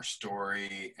us on our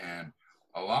story, and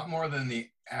a lot more than the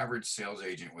average sales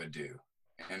agent would do.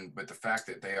 But the fact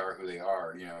that they are who they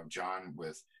are, John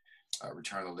with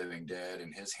Return of the Living Dead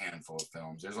and his handful of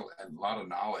films, there's a lot of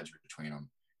knowledge between them.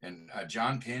 And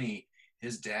John Penny,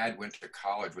 his dad went to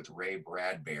college with Ray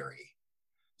Bradbury.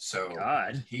 So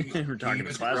God, he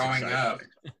was growing up.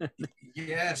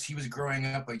 Yes, he was growing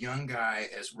up a young guy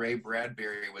as Ray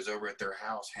Bradbury was over at their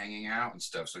house hanging out and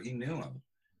stuff. So he knew him.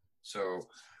 So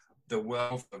the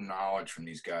wealth of knowledge from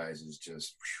these guys is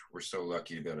just, we're so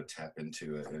lucky to be able to tap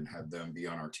into it and have them be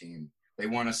on our team. They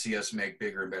want to see us make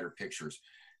bigger and better pictures.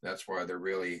 That's why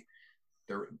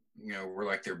we're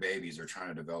like their babies. They're trying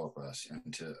to develop us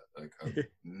into like a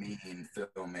mean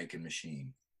filmmaking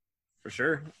machine. For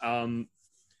sure.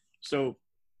 So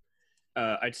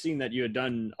I'd seen that you had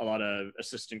done a lot of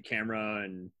assistant camera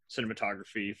and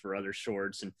cinematography for other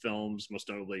shorts and films, most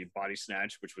notably Body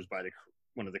Snatch, which was by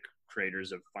one of the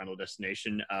creators of Final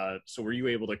Destination. So were you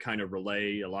able to kind of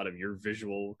relay a lot of your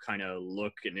visual kind of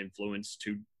look and influence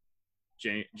to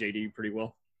JD pretty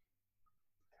well?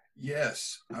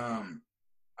 Yes.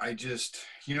 I just,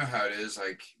 how it is,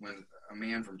 like when a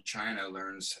man from China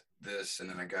learns this and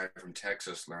then a guy from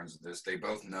Texas learns this, they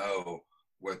both know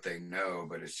what they know,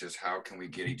 but it's just how can we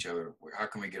get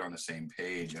on the same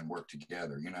page and work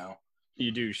together,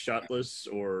 You do shotless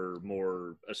or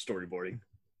more storyboarding?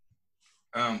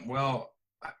 Well,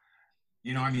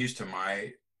 I'm used to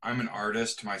I'm an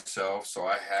artist myself, so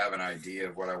I have an idea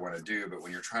of what I want to do, but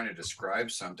when you're trying to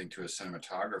describe something to a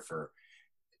cinematographer,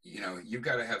 you've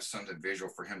got to have something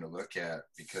visual for him to look at,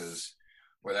 because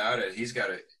without it, he's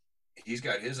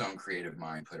got his own creative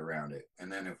mind put around it.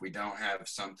 And then if we don't have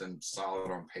something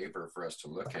solid on paper for us to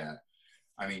look at,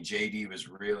 JD was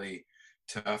really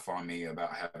tough on me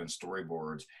about having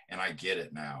storyboards, and I get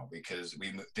it now because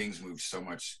things moved so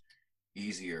much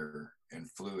easier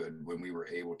and fluid when we were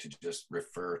able to just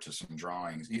refer to some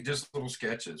drawings, just little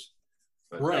sketches.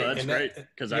 But right, that's great,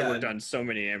 because I worked on so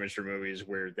many amateur movies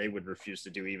where they would refuse to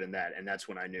do even that, and that's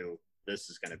when I knew this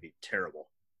is going to be terrible,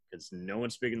 because no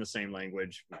one's speaking the same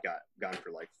language. We got gone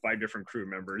for like 5 different crew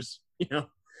members, And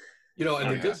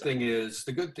the good thing is,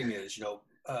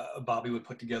 Bobby would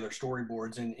put together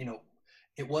storyboards, and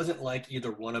it wasn't like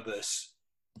either one of us,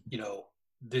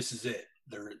 this is it.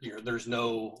 There's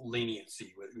no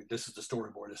leniency. This is the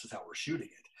storyboard. This is how we're shooting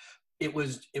it. It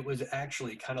was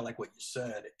actually kind of like what you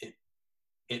said.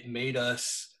 It made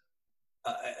us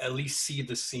at least see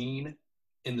the scene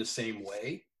in the same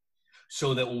way,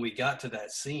 so that when we got to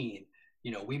that scene,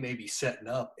 we may be setting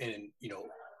up, and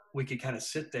we could kind of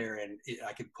sit there, and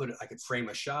I could frame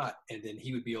a shot, and then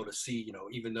he would be able to see,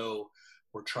 even though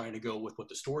we're trying to go with what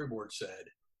the storyboard said,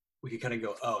 we could kind of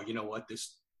go, oh, you know what,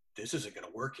 this isn't going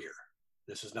to work here.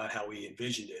 This is not how we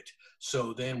envisioned it.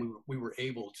 So then we were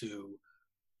able to,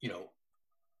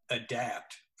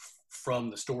 adapt from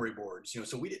the storyboards,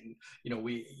 so we didn't,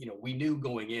 we knew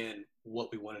going in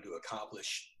what we wanted to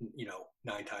accomplish,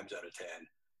 9 times out of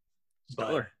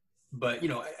 10. But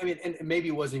I mean, and maybe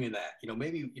it wasn't even that,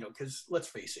 maybe, because let's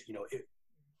face it,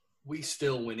 we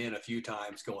still went in a few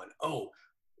times going, oh,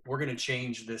 we're going to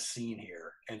change this scene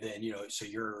here. And then, so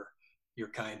you're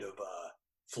kind of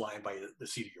flying by the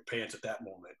seat of your pants at that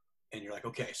moment. And you're like,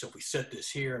 okay, so if we set this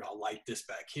here and I'll light this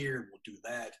back here and we'll do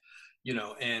that,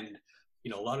 and,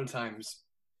 a lot of times,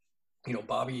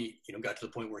 Bobby, got to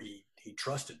the point where he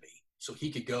trusted me. So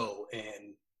he could go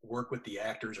and work with the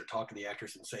actors or talk to the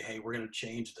actors and say, hey, we're going to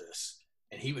change this.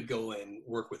 And he would go and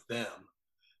work with them.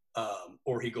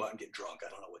 Or he'd go out and get drunk. I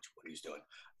don't know what he's doing.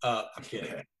 I'm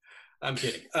kidding. I'm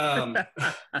kidding.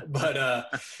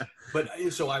 But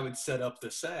so I would set up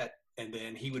the set, and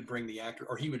then he would bring the actor,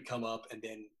 or he would come up, and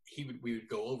then we would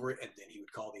go over it, and then he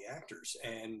would call the actors.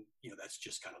 And, that's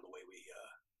just kind of the way we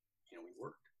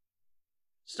worked.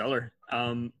 Stellar.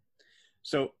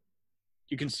 So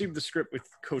you conceived the script with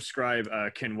co-scribe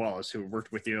Ken Wallace, who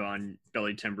worked with you on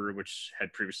Belly Timber, which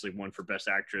had previously won for Best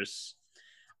Actress.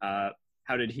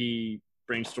 How did he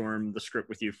brainstorm the script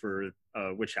with you for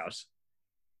Witch House?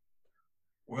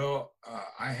 Well,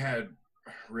 I had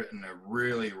written a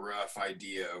really rough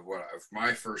idea of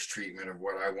my first treatment of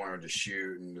what I wanted to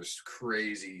shoot, and this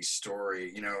crazy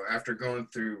story. After going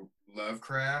through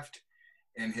Lovecraft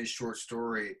and his short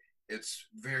story, it's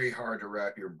very hard to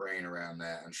wrap your brain around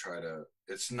that and try to.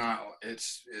 His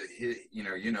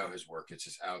work. It's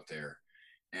just out there,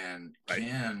 and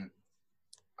Ken.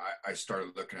 I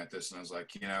started looking at this and I was like,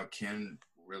 Ken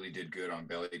really did good on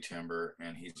Belly Timber,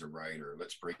 and he's a writer.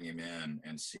 Let's bring him in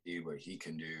and see what he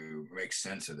can do, make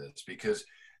sense of this, because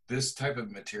this type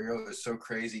of material is so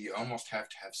crazy. You almost have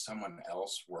to have someone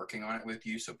else working on it with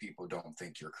you so people don't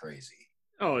think you're crazy.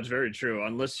 Oh, it's very true.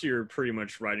 Unless you're pretty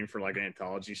much writing for like an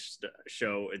anthology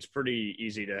show, it's pretty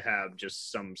easy to have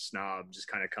just some snob just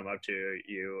kind of come up to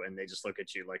you and they just look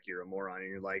at you like you're a moron, and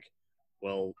you're like,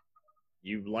 well,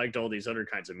 you liked all these other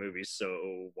kinds of movies,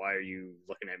 so why are you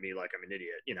looking at me like I'm an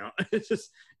idiot?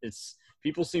 It's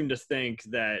people seem to think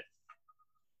that,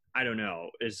 I don't know,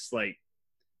 it's like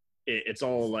it's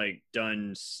all like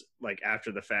done like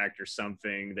after the fact or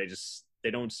something. They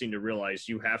don't seem to realize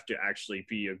you have to actually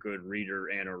be a good reader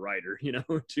and a writer,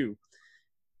 to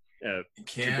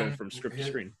go from script to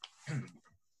screen.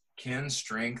 Ken's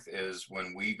strength is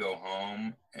when we go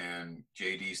home and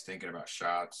JD's thinking about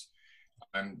shots,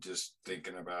 I'm just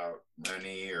thinking about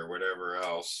money or whatever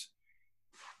else.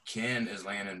 Ken is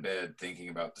laying in bed thinking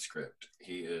about the script.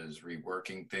 He is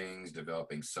reworking things,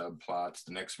 developing subplots.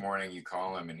 The next morning you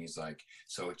call him and he's like,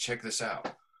 so check this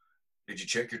out. Did you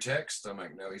check your text? I'm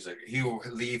like, no. He's like, he will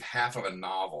leave half of a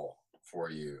novel for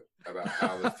you about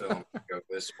how the film can go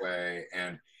this way.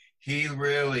 And he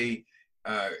really,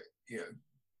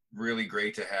 really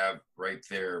great to have right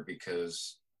there,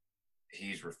 because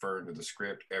he's referring to the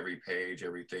script, every page,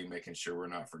 everything, making sure we're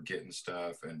not forgetting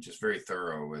stuff, and just very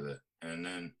thorough with it. And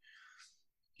then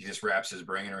he just wraps his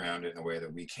brain around it in a way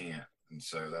that we can't. And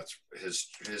so that's his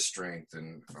strength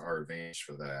and our advantage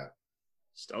for that.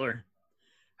 Stellar.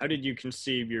 How did you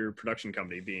conceive your production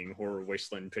company, being Horror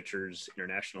Wasteland Pictures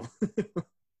International?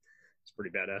 It's pretty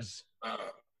badass.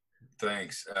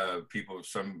 Thanks.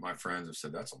 Some of my friends have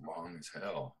said that's long as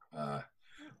hell.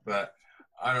 But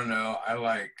I don't know. I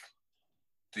like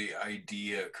the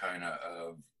idea kind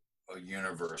of a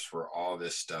universe where all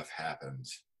this stuff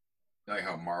happens. Like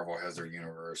how Marvel has their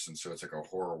universe, and so it's like a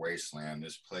horror wasteland,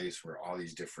 this place where all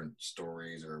these different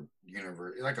stories are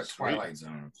universe, like a Twilight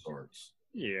Zone of sorts.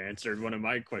 You answered one of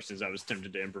my questions. I was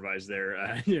tempted to improvise there.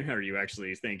 Are you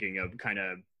actually thinking of kind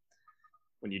of,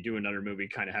 when you do another movie,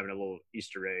 kind of having a little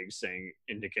Easter egg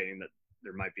indicating that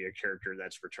there might be a character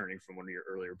that's returning from one of your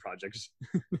earlier projects?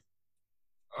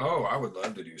 Oh, I would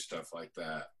love to do stuff like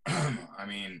that. I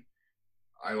mean,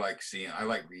 I like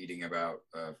reading about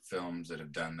films that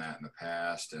have done that in the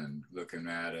past and looking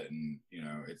at it, and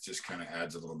it just kind of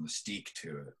adds a little mystique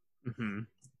to it. Mm-hmm.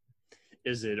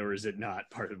 Is it or is it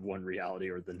not part of one reality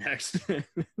or the next?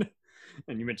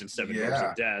 And you mentioned Seven Dwarfs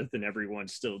of Death, and everyone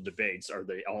still debates, are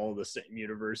they all the same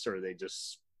universe, or are they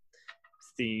just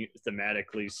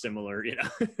thematically similar? You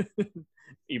know,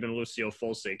 even Lucio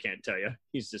Fulci can't tell you.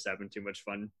 He's just having too much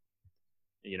fun.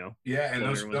 you know. Yeah, and blowing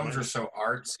those everyone's films are mind. so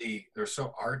artsy. They're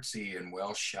so artsy and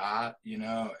well shot, you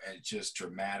know, and just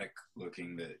dramatic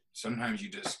looking that sometimes you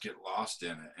just get lost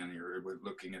in it and you're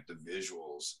looking at the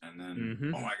visuals and then,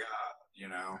 Hmm. oh my God, you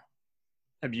know.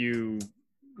 Have you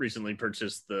recently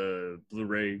purchased the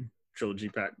Blu-ray trilogy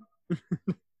pack? Just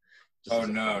Oh, as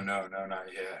a no, fun. no, no,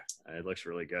 not yet. It looks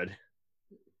really good.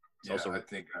 It's Yeah, also I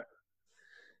think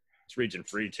it's region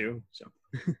free too. So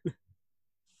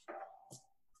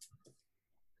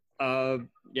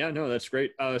yeah, no, that's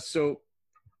great. So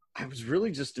I was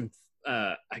really just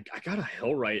I got a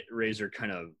Hellraiser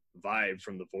kind of vibe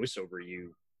from the voiceover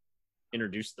you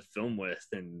introduced the film with,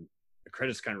 and the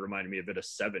credits kind of reminded me a bit of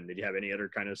Seven. Did you have any other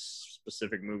kind of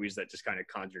specific movies that just kind of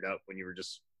conjured up when you were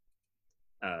just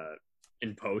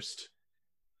in post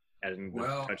adding the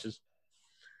well, touches?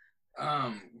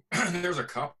 there's a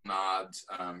couple nods.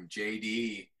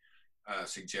 JD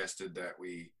suggested that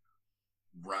we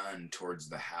run towards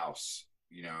the house,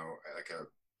 you know, like a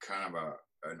kind of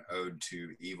an ode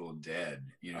to Evil Dead,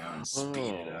 you know, and speed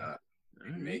it Oh, up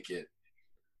and alright. make it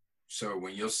so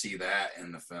when you'll see that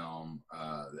in the film,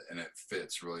 and it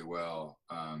fits really well.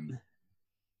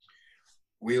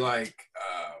 We like,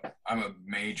 I'm a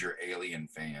major Alien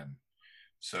fan,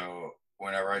 so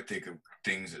whenever I think of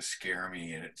things that scare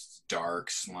me and it's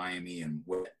dark, slimy, and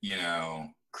wet, you know,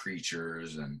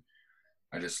 creatures, and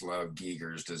I just love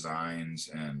Giger's designs,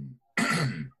 and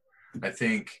I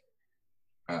think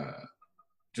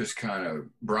just kind of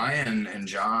Brian and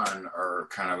John are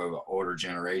kind of an older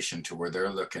generation to where they're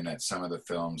looking at some of the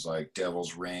films like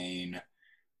Devil's Reign,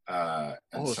 and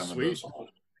Oh, some of sweet. those.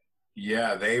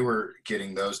 Yeah, they were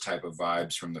getting those type of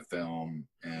vibes from the film,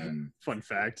 and Fun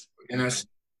fact. in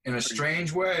a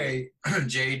strange way,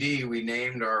 JD, we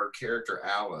named our character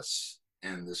Alice,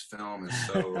 and this film is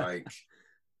so like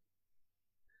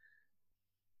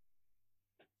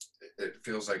it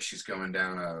feels like she's going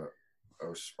down a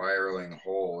spiraling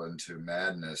hole into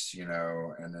madness, you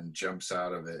know, and then jumps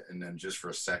out of it, and then just for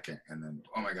a second, and then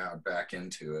oh my God, back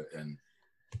into it, and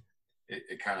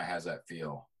it kind of has that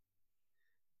feel.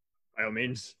 By all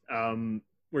means.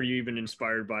 Were you even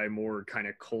inspired by more kind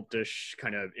of cultish,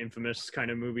 kind of infamous kind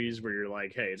of movies where you're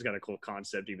like, hey, it's got a cool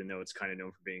concept, even though it's kind of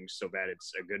known for being so bad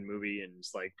it's a good movie? And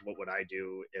it's like, what would I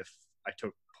do if I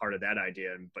took part of that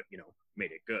idea and, but, you know,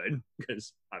 made it good?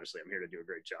 Because obviously I'm here to do a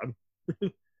great job.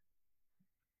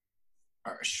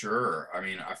 Sure. I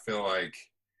mean, I feel like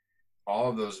all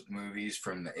of those movies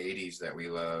from the 80s that we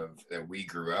love, that we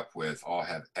grew up with, all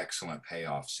have excellent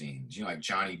payoff scenes. You know, like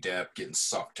Johnny Depp getting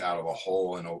sucked out of a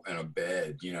hole in a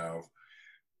bed, you know.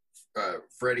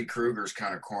 Freddy Krueger's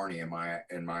kind of corny in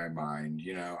my mind.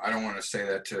 You know, I don't want to say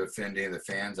that to offend any of the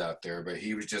fans out there, but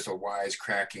he was just a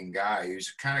wisecracking guy. He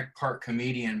was kind of part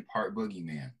comedian, part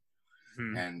boogeyman.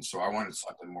 Hmm. And so I wanted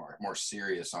something more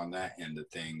serious on that end of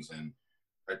things. And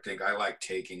I think I like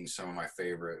taking some of my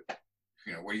favorite.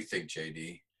 You know, what do you think,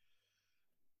 JD?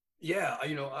 Yeah,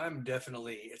 you know, I'm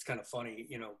definitely. It's kind of funny,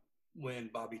 you know, when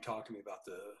Bobby talked to me about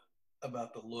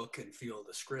the look and feel of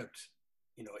the script.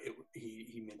 You know,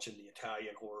 he mentioned the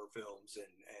Italian horror films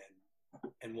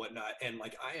and whatnot, and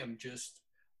like I am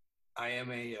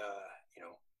a you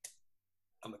know,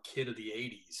 I'm a kid of the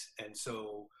 '80s, and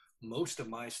so most of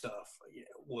my stuff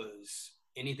was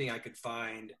anything I could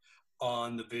find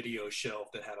on the video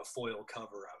shelf that had a foil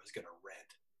cover I was going to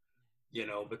rent, you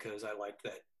know, because I liked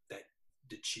that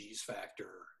the cheese factor,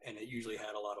 and it usually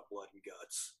had a lot of blood and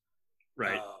guts,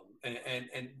 Right.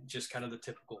 and just kind of the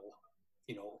typical,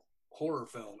 you know, horror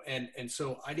film, and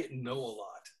so I didn't know a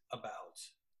lot about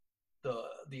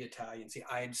the Italian scene.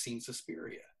 I had seen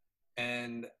Suspiria,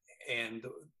 and and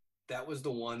that was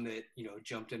the one that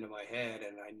jumped into my head,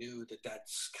 and I knew that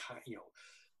that's kind,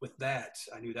 with that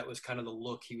I knew that was kind of the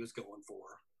look he was going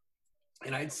for,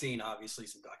 and I'd seen obviously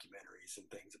some documentaries and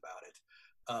things about it,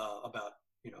 about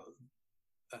you know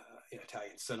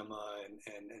Italian cinema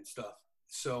and stuff.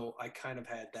 So I kind of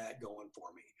had that going for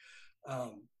me.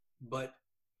 But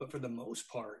for the most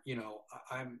part,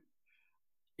 I'm,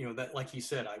 that, like he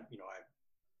said,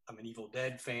 I'm an Evil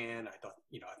Dead fan. I thought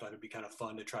it'd be kind of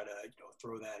fun to try to,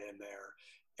 throw that in there.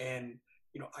 And,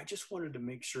 I just wanted to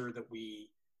make sure that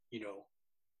we, you know,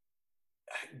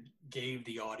 gave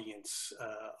the audience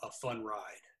a fun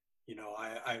ride.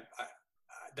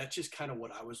 That's just kind of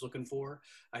what I was looking for.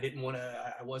 I didn't want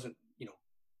to. I wasn't.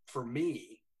 For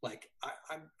me, like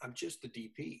I'm just the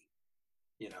DP.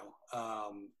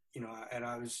 And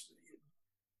I was.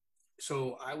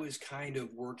 So I was kind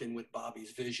of working with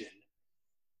Bobby's vision,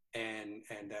 and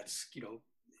that's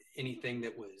anything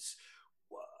that was,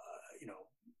 you know,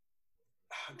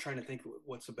 I'm trying to think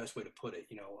what's the best way to put it.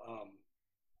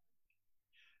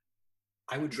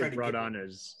 I would try get to brought get on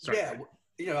as sorry.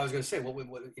 yeah, I was going to say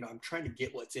what I'm trying to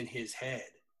get what's in his head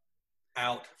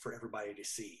out for everybody to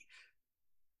see.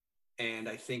 And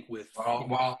I think with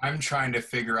while I'm trying to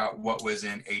figure out what was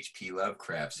in H.P.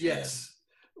 Lovecraft's head.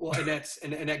 Well, and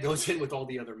that goes in with all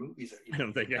the other movies. I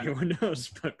don't think anyone knows,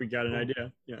 but we got an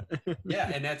idea. Yeah.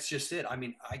 Yeah, and that's just it. I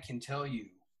mean, I can tell you,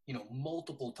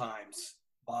 multiple times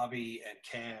Bobby and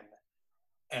Ken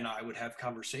and I would have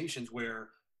conversations where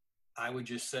I would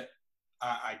just say,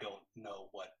 I don't know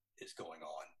what is going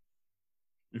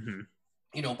on.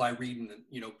 Mm-hmm. By reading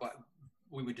but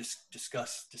we would just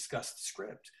discuss the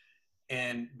script.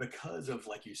 And because of,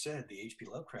 like you said, the H.P.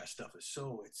 Lovecraft stuff is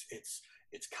so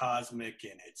it's cosmic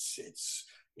and it's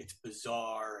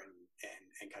bizarre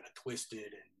and kind of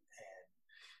twisted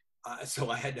and so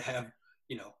I had to have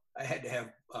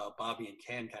Bobby and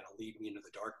Ken kind of lead me into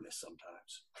the darkness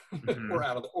sometimes, mm-hmm. or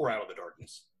out of the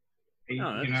darkness.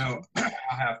 I'll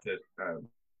have to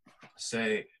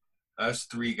say, us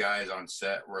three guys on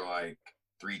set were like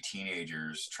three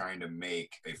teenagers trying to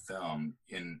make a film.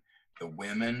 And the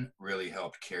women really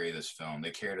helped carry this film.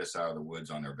 They carried us out of the woods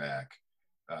on their back.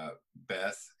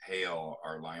 Beth Hale,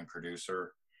 our line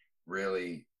producer,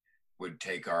 really would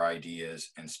take our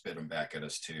ideas and spit them back at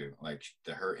us too. Like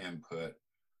her input,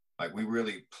 like we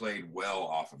really played well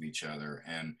off of each other.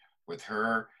 And with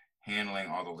her handling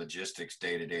all the logistics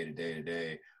day to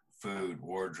day, food,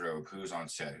 wardrobe, who's on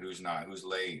set, who's not, who's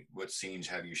late, what scenes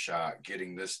have you shot,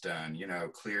 getting this done,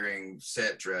 clearing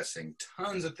set dressing,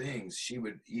 tons of things. She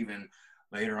would even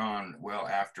later on, well,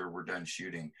 after we're done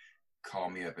shooting,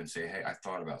 call me up and say, hey, I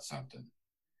thought about something.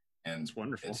 And it's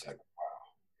wonderful. It's like, wow.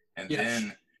 And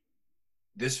then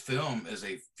this film is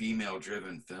a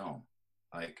female-driven film.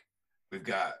 Like, we've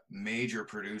got major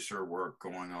producer work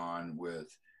going on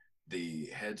with the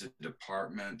heads of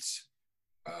departments,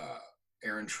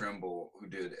 Aaron Trimble, who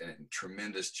did a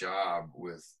tremendous job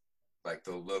with like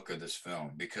the look of this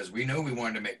film, because we know we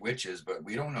wanted to make witches, but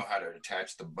we don't know how to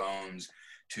attach the bones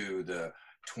to the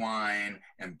twine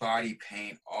and body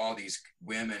paint all these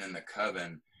women in the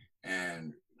coven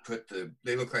and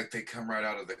they look like they come right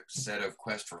out of the set of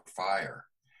Quest for Fire.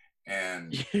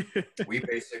 And we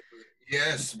basically,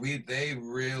 they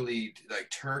really, like,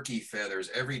 turkey feathers.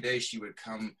 Every day she would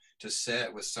come to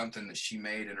set with something that she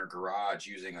made in her garage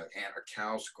using a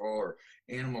cow skull or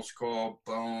animal skull,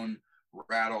 bone,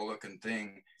 rattle looking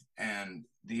thing. And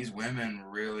these women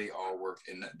really all worked.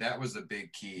 And that was the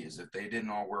big key, is if they didn't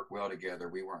all work well together,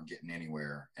 we weren't getting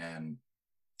anywhere. And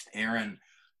Aaron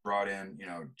brought in,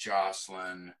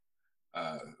 Jocelyn,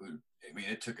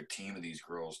 it took a team of these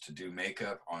girls to do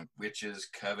makeup on witches,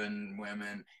 coven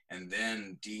women, and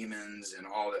then demons and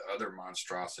all the other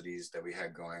monstrosities that we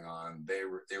had going on.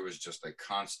 There was just a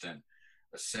constant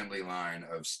assembly line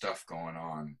of stuff going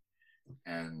on.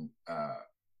 And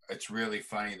it's really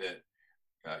funny that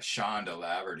Shonda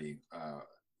Laverty,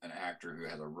 an actor who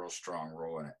has a real strong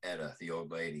role in Etta, the old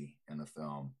lady in the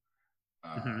film,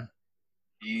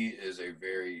 he is a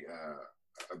very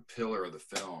a pillar of the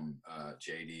film,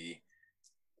 JD.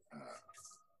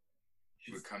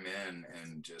 She would come in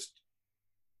and just,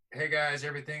 hey guys,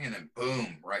 everything, and then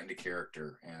boom, right into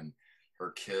character. And her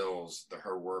kills,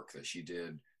 her work that she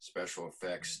did, special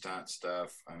effects, stunt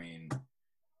stuff. I mean,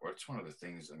 what's one of the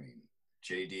things? I mean,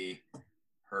 JD,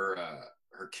 her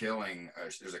killing.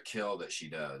 There's a kill that she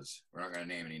does. We're not going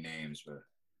to name any names, but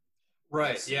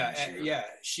right,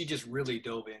 she just really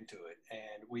dove into it,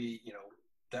 and we,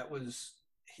 that was.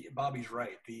 Bobby's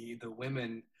right. The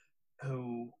women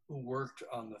who worked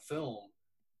on the film,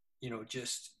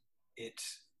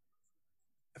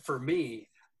 for me,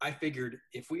 I figured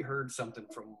if we heard something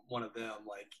from one of them,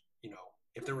 like,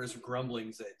 if there was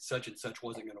grumblings that such and such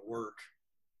wasn't going to work,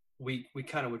 we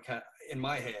kind of would in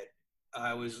my head,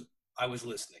 I was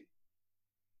listening,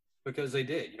 because they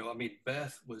did,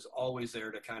 Beth was always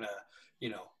there to kind of,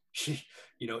 she,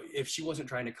 if she wasn't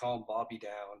trying to calm Bobby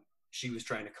down, she was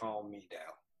trying to calm me down.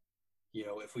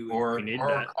 If we would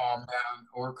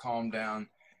calm down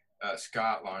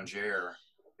Scott Longere,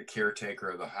 the caretaker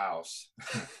of the house.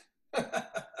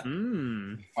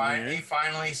 He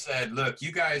finally said, look,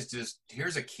 you guys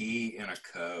here's a key and a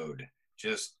code.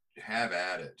 Just have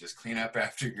at it. Just clean up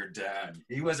after you're done.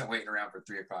 He wasn't waiting around for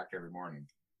 3:00 every morning.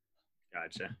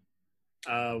 Gotcha.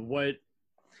 What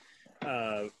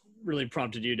really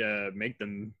prompted you to make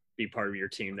them be part of your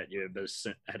team that you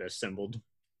had assembled?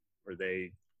 Were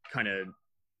they kind of,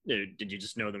 did you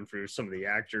just know them through some of the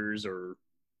actors or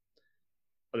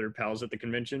other pals at the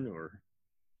convention, or?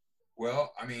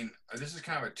 Well, I mean, this is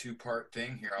kind of a two-part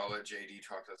thing here. I'll let JD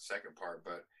talk to the second part,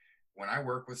 but when I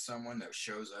work with someone that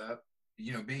shows up,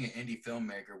 being an indie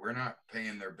filmmaker, we're not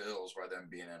paying their bills by them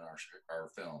being in our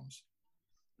films.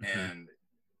 Mm-hmm. And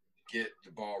get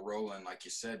the ball rolling, like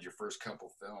you said, your first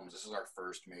couple films. This is our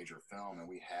first major film, and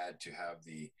we had to have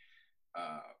the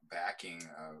backing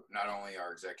of not only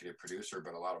our executive producer,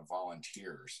 but a lot of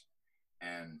volunteers.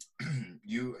 And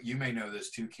you may know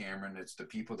this too, Cameron. It's the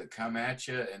people that come at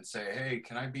you and say, "Hey,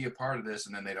 can I be a part of this?"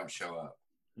 And then they don't show up.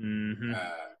 Mm-hmm.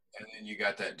 And then you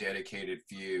got that dedicated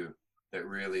few that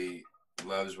really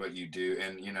loves what you do.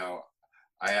 And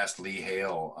I asked Lee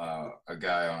Hale, a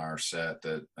guy on our set,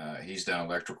 that he's done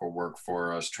electrical work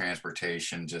for us,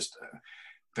 transportation, just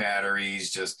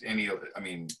batteries,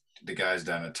 the guy's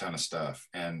done a ton of stuff.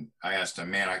 And I asked him,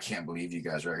 "Man, I can't believe you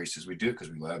guys are here." He says, "We do it because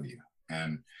we love you."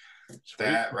 And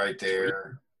that right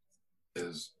there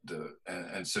is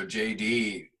and so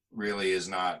JD really is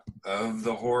not of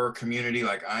the horror community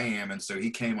like I am. And so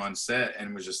he came on set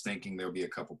and was just thinking there'll be a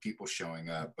couple people showing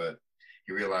up, but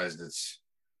he realized it's,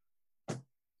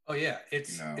 oh yeah,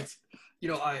 it's I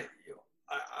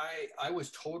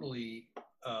was totally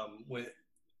with,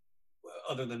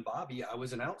 other than Bobby, I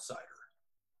was an outsider.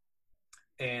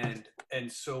 And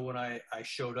so when I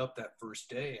showed up that first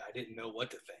day, I didn't know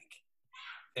what to think.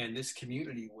 And this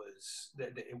community was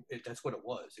that's what it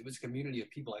was. It was a community of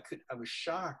people. I was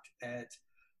shocked at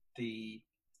the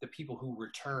people who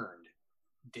returned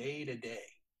day to day,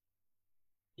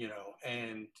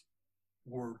 and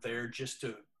were there just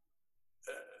to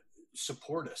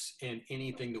support us in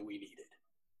anything that we needed.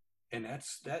 And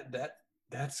that's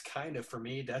kind of, for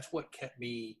me, that's what kept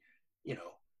me,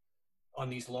 on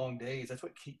these long days. That's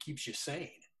what keeps you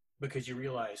sane, because you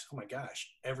realize, oh my gosh,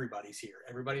 everybody's here,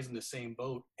 everybody's in the same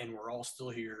boat, and we're all still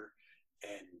here.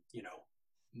 And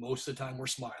most of the time we're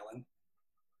smiling,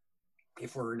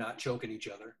 if we're not choking each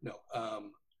other. No.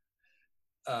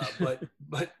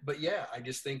 But yeah, I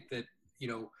just think that,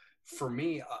 for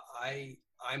me,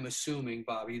 I'm assuming,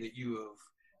 Bobby, that you have,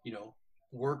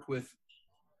 worked with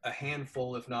a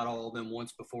handful, if not all of them,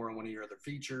 once before on one of your other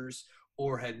features,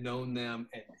 or had known them,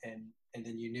 and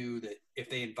then you knew that if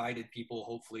they invited people,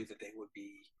 hopefully that they would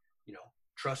be,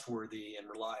 trustworthy and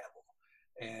reliable.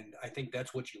 And I think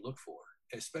that's what you look for,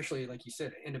 especially, like you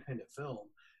said, an independent film.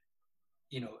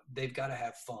 They've got to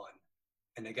have fun,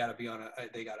 and they got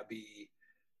to be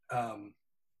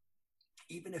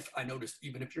even if I noticed,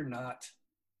 even if they're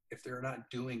not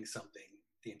doing something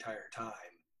the entire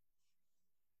time,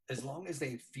 as long as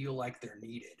they feel like they're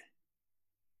needed,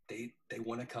 they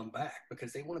want to come back,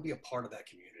 because they want to be a part of that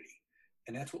community.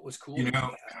 And that's what was cool.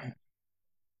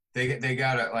 They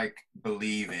gotta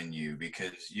believe in you,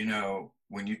 because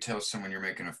when you tell someone you're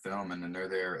making a film and then they're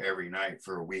there every night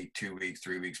for a week, 2 weeks,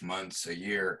 3 weeks, months, a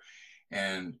year,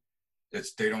 and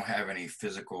they don't have any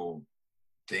physical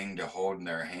thing to hold in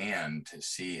their hand to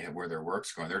see where their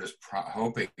work's going. They're just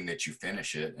hoping that you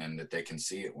finish it and that they can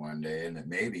see it one day, and that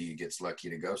maybe you get lucky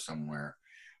to go somewhere.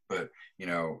 But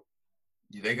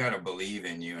they got to believe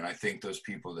in you. And I think those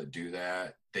people that do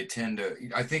that, they tend to,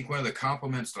 I think one of the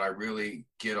compliments that I really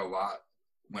get a lot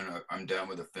when I'm done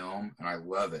with a film, and I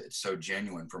love it, it's so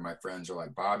genuine, for my friends are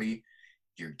like, "Bobby,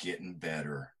 you're getting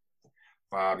better.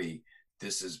 Bobby,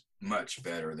 this is much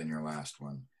better than your last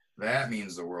one." That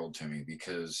means the world to me,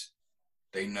 because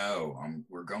they know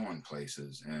we're going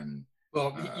places. And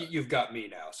well, you've got me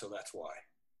now, so that's why.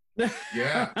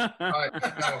 Yeah.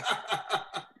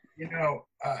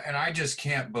 And I just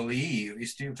can't believe, you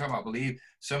still talking about believe,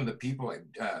 some of the people like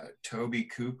Toby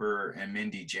Cooper and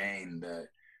Mindy Jane, that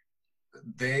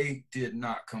they did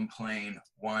not complain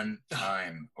one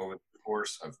time over the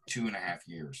course of 2.5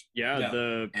 years. Yeah,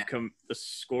 the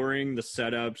scoring, the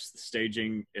setups, the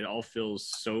staging, it all feels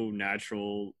so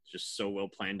natural, just so well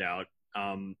planned out.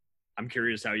 I'm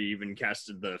curious how you even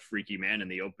casted the freaky man in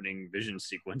the opening vision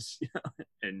sequence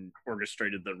and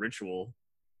orchestrated the ritual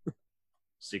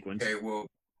sequence. Okay, well,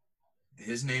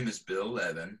 his name is Bill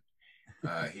Levin.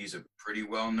 He's a pretty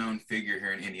well-known figure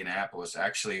here in Indianapolis,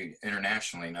 actually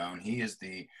internationally known. He is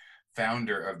the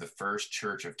founder of the First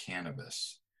Church of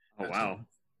Cannabis. Oh, wow.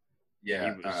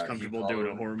 Yeah. He was comfortable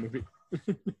doing a horror movie.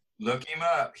 Look him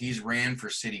up. He's ran for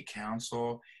city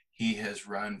council. He has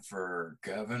run for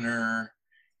governor.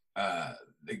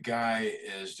 The guy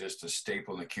is just a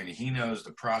staple in the community. He knows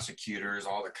the prosecutors,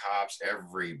 all the cops,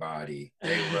 everybody.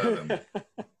 They love him.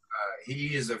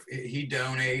 He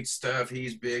donates stuff.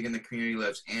 He's big in the community,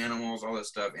 loves animals, all that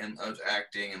stuff, and loves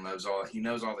acting, and he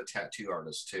knows all the tattoo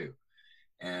artists too.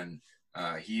 And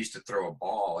he used to throw a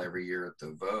ball every year at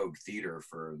the Vogue Theater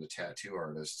for the tattoo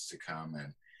artists to come.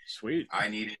 And sweet.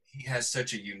 He has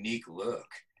such a unique look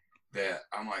that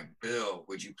I'm like, "Bill,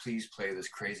 would you please play this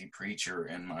crazy preacher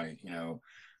in my,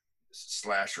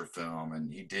 slasher film,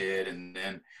 and he did. And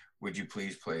then Would You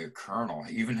Please Play a Colonel?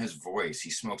 Even his voice, he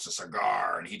smokes a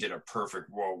cigar, and he did a perfect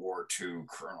World War II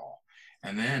colonel.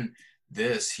 And then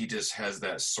he just has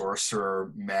that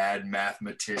sorcerer, mad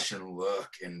mathematician look,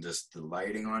 and just the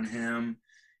lighting on him.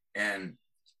 And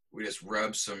we just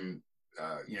rubbed some,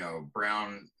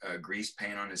 brown grease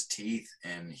paint on his teeth,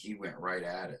 and he went right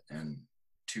at it. And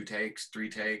 2 takes, 3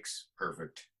 takes,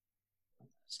 perfect.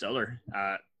 Stellar.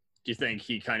 Do you think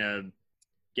he kind of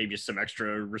gave you some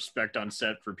extra respect on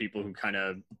set for people who kind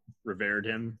of revered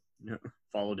him,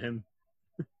 followed him?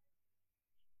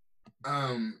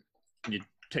 You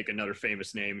take another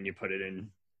famous name and you put it in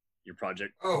your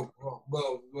project. Oh,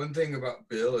 well, one thing about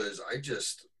Bill is I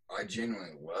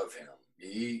genuinely love him.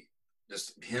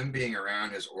 Him being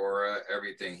around, his aura,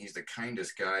 everything, he's the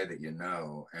kindest guy that you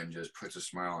know, and just puts a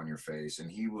smile on your face, and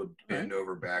he will bend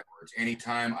over backwards.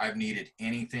 Anytime I've needed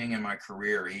anything in my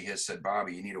career, he has said,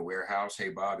 Bobby, you need a warehouse? Hey,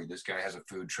 Bobby, this guy has a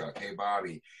food truck. Hey,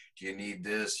 Bobby, do you need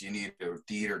this? You need a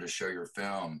theater to show your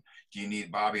film. Do you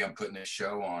need, Bobby, I'm putting this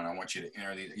show on. I want you to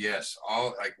enter these. Yes,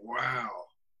 all like, wow.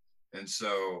 And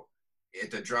so at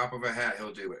the drop of a hat,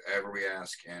 he'll do whatever we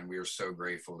ask, and we are so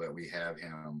grateful that we have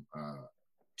him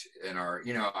in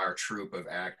our troupe of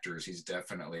actors. He's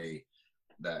definitely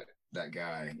that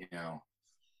guy.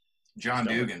 John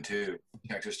Dugan too,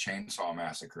 Texas Chainsaw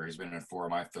Massacre. He's been in 4 of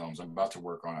my films. I'm about to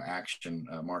work on an action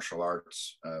martial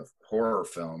arts horror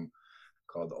film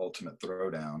called The Ultimate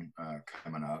Throwdown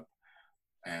coming up,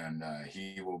 and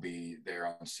he will be there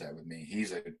on set with me.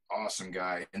 He's an awesome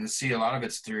guy, and to see a lot of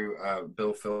it's through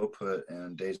Bill Philpott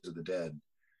and Days of the Dead.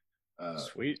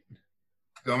 Sweet.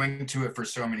 Going to it for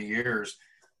so many years,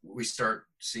 we start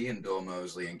seeing Bill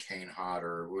Moseley and Kane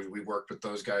Hodder. We worked with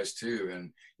those guys too,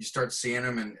 and you start seeing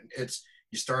them, and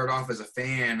you start off as a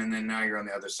fan, and then now you're on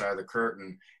the other side of the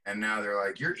curtain, and now they're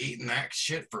like, you're eating that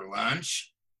shit for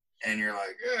lunch, and you're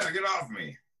like, yeah, get off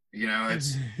me.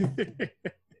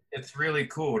 It's really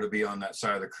cool to be on that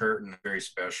side of the curtain. Very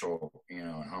special,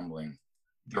 and humbling.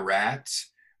 The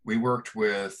Rats, we worked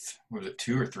with, was it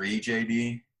 2 or 3,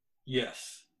 JD?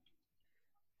 Yes.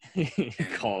 You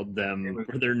called them,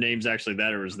 were their names actually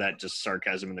that, or was that just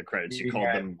sarcasm in the credits? You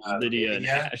called them Lydia and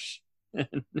Ash.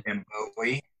 And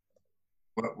Bowie.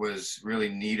 What was really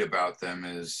neat about them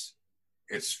is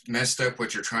it's messed up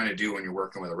what you're trying to do when you're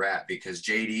working with a rat, because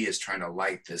JD is trying to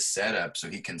light this setup so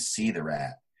he can see the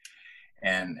rat.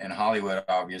 And in Hollywood,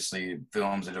 obviously,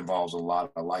 films, it involves a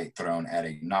lot of light thrown at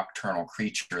a nocturnal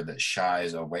creature that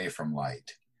shies away from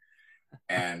light.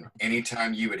 And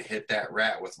anytime you would hit that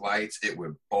rat with lights, it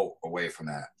would bolt away from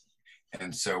that.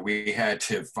 And so we had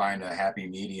to find a happy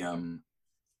medium,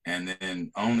 and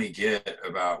then only get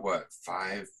about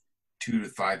 2 to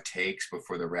 5 takes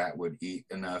before the rat would eat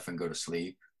enough and go to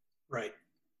sleep. Right.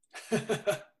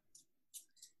 It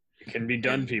can be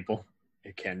done, people.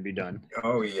 It can be done.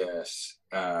 Oh, yes.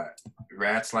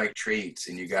 Rats like treats,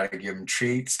 and you got to give them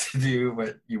treats to do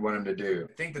what you want them to do.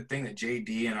 I think the thing that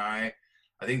JD and I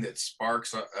think that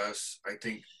sparks us, I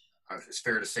think it's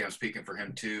fair to say I'm speaking for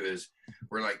him too, is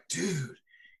we're like, dude,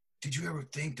 did you ever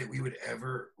think that we would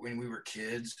ever, when we were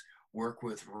kids, work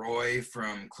with Roy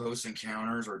from Close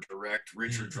Encounters or direct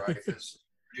Richard Dreyfuss?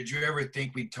 Did you ever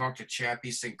think we'd talk to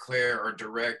Chappie Sinclair or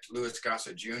direct Louis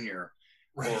Gossett Jr.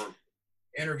 Right. Or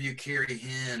interview Carrie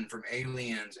Henn from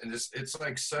Aliens? And it's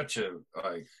like such a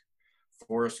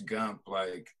Forrest Gump,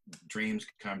 like dreams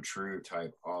come true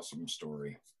type awesome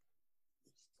story.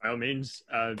 By all means,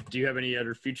 do you have any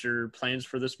other future plans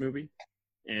for this movie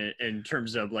in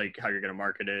terms of like how you're going to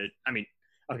market it? I mean,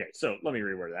 okay, so let me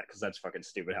reword that because that's fucking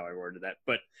stupid how I worded that.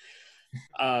 But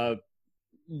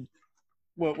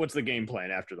what's the game plan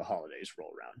after the holidays roll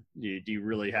around? Do you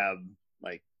really have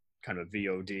like kind of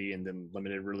VOD and then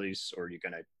limited release, or are you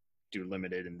going to do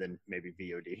limited and then maybe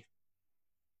VOD?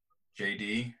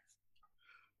 JD?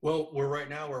 Well,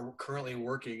 we're currently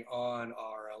working on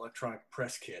our electronic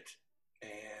press kit.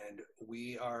 And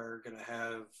we are going to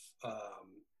have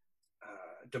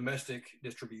domestic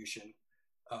distribution,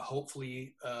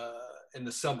 hopefully in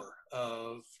the summer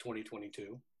of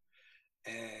 2022.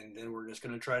 And then we're just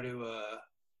going to try to,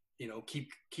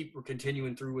 we're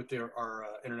continuing through with our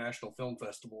international film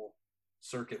festival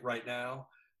circuit right now.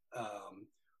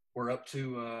 We're up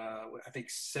to, I think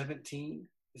 17.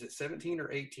 Is it 17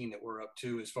 or 18 that we're up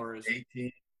to as far as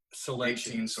 18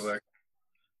 selections? 18 select.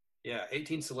 Yeah,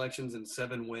 18 selections and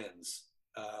 7 wins.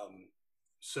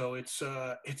 So it's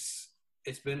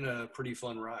been a pretty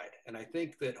fun ride, and I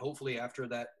think that hopefully after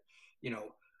that,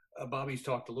 Bobby's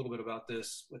talked a little bit about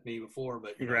this with me before.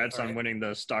 But congrats on winning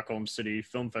the Stockholm City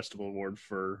Film Festival Award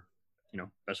for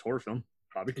best horror film,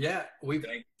 Bobby. Yeah,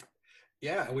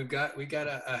 Yeah, we got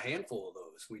a handful of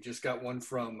those. We just got one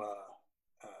from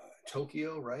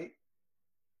Tokyo, right?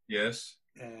 Yes.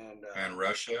 And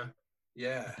Russia.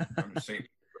 Yeah. From St.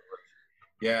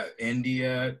 Yeah,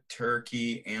 India,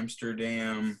 Turkey,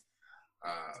 Amsterdam,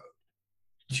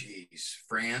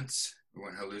 France. We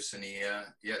went Hallucinia.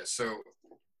 Yeah, so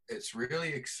it's really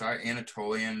exciting.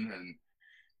 Anatolian and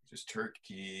just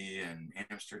Turkey and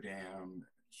Amsterdam,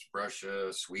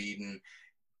 Russia, Sweden.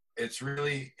 It's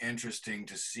really interesting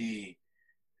to see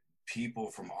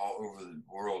people from all over the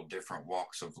world, different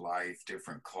walks of life,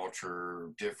 different culture,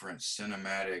 different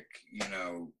cinematic,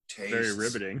 tastes. Very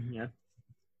riveting, yeah.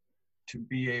 To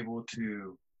be able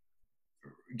to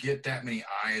get that many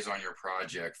eyes on your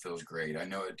project feels great. I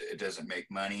know it doesn't make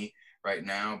money right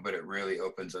now, but it really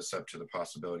opens us up to the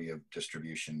possibility of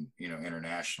distribution,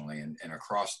 internationally and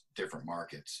across different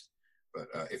markets. But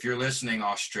if you're listening,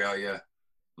 Australia,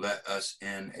 let us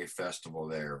in a festival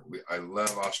there. I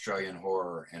love Australian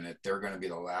horror, and they're going to be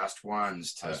the last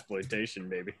ones to exploitation,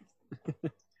 baby.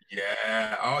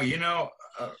 Yeah. Oh,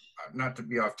 not to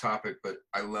be off topic, but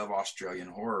I love Australian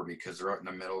horror because they're out in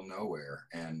the middle of nowhere,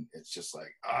 and it's just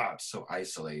like, it's so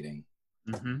isolating.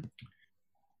 Mm-hmm.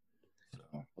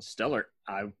 Well, stellar.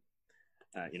 I,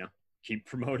 keep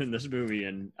promoting this movie,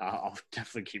 and I'll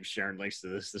definitely keep sharing links to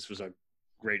this. This was a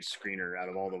great screener out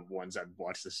of all the ones I've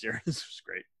watched this year. This was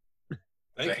great.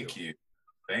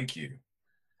 Thank you.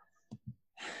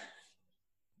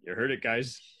 You heard it,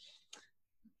 guys.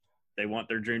 They want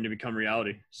their dream to become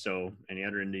reality. So any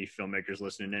other indie filmmakers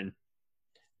listening in,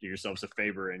 do yourselves a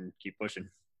favor and keep pushing.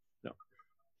 So,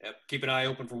 yep. Keep an eye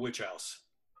open for Witch House.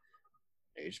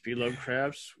 H.P.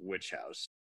 Lovecraft's Witch House.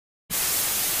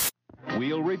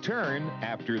 We'll return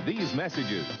after these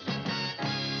messages.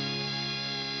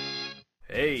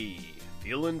 Hey,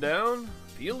 feeling down?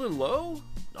 Feeling low?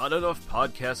 Not enough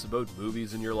podcasts about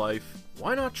movies in your life?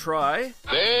 Why not try...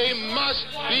 They must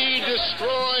be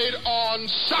destroyed on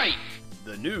sight!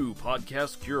 The new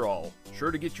Podcast Cure-All,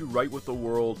 sure to get you right with the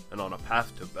world and on a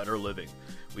path to better living.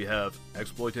 We have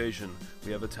exploitation,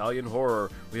 we have Italian horror,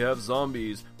 we have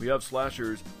zombies, we have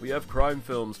slashers, we have crime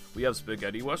films, we have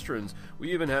spaghetti westerns,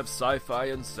 we even have sci-fi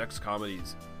and sex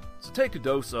comedies. So take a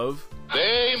dose of...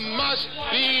 They must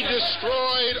be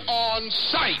destroyed on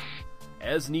sight!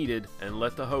 As needed, and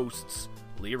let the hosts,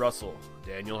 Lee Russell,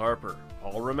 Daniel Harper,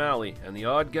 Paul Romali, and the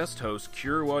odd guest host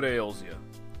cure what ails you.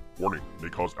 Warning, may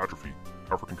cause atrophy,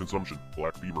 African consumption,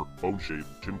 black fever, bone shave,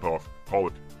 chin cough,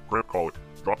 colic, cramp colic,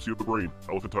 dropsy of the brain,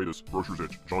 elephantitis, grocer's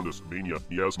itch, jaundice, mania,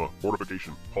 miasma,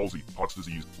 mortification, palsy, Pott's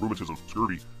disease, rheumatism,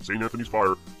 scurvy, St. Anthony's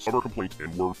fire, summer complaint,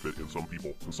 and worm fit in some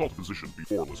people. Consult a physician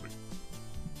before listening.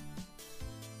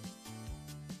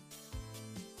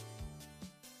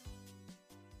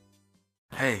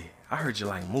 Hey, I heard you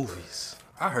like movies.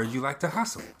 I heard you like to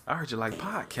hustle. I heard you like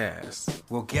podcasts.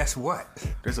 Well, guess what?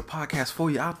 There's a podcast for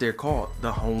you out there called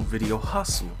The Home Video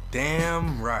Hustle.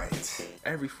 Damn right.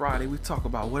 Every Friday, we talk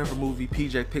about whatever movie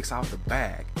PJ picks out the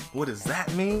bag. What does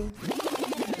that mean?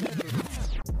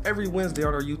 Every Wednesday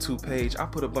on our YouTube page, I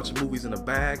put a bunch of movies in a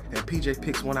bag, and PJ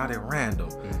picks one out at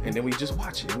random. And then we just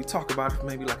watch it. We talk about it for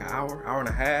maybe like an hour, hour and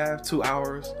a half, 2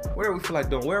 hours, whatever we feel like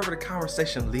doing, wherever the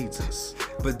conversation leads us.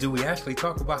 But do we actually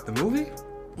talk about the movie?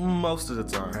 Most of the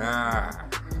time.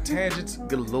 Tangents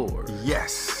galore.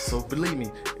 Yes. So believe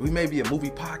me, we may be a movie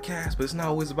podcast, but it's not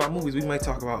always about movies. We might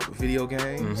talk about video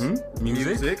games,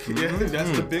 music. Yeah,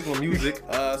 that's the big one, music.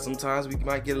 Sometimes we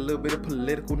might get a little bit of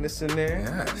politicalness in there.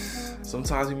 Yes.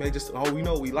 Sometimes we may just, we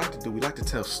know what we like to do. We like to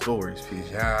tell stories,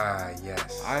 PJ.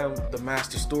 Yes. I am the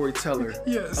master storyteller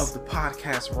of the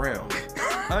podcast realm.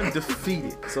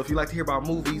 Undefeated. So if you like to hear about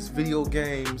movies, video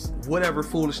games, whatever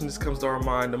foolishness comes to our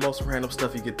mind, the most random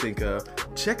stuff you could think of,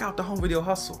 check out The Home Video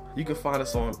Hustle. You can find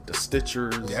us on the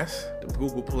Stitchers, the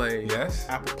Google Play,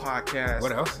 Apple Podcasts,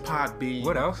 what else? Podbean,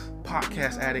 what else?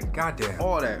 Podcast Addict, goddamn,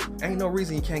 all that. Ain't no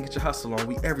reason you can't get your hustle on.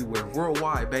 We everywhere,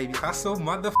 worldwide, baby. Hustle,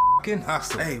 motherfucking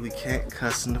hustle. Hey, we can't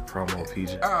cuss in the promo,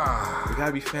 PJ. We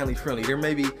gotta be family friendly. There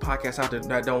may be podcasts out there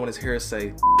that don't want his hair to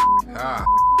say all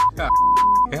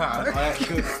that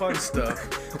good fun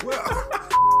stuff. Well,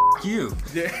 you.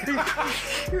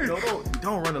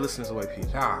 Don't run the listeners away,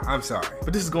 PJ. I'm sorry.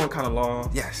 But this is going kind of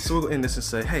long. Yes. So we'll end this and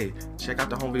say, hey, check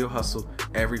out The Home Video Hustle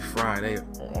every Friday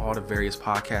on all the various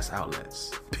podcast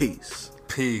outlets. Peace.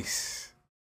 Peace.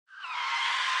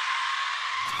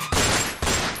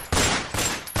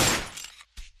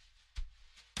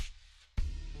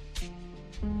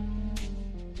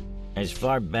 As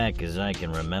far back as I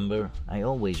can remember, I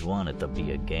always wanted to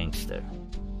be a gangster.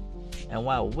 And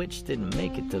while Witch didn't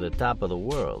make it to the top of the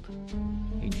world,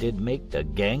 he did make the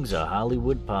Gangs of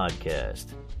Hollywood podcast.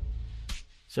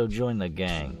 So join the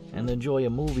gang and enjoy a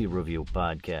movie review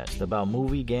podcast about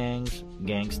movie gangs,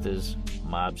 gangsters,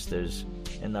 mobsters,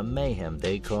 and the mayhem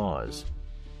they cause.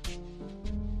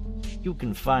 You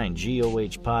can find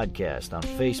GOH Podcast on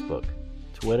Facebook,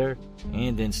 Twitter,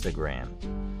 and Instagram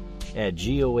at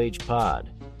GOH Pod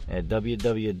at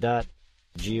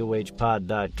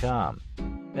www.gohpod.com,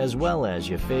 as well as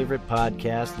your favorite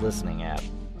podcast listening app.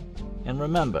 And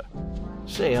remember,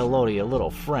 say hello to your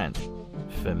little friend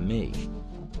for me.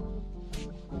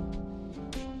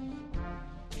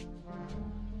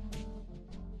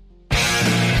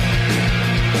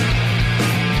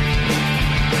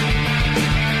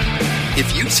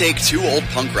 If you take two old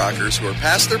punk rockers who are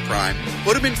past their prime,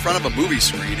 put them in front of a movie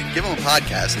screen, and give them a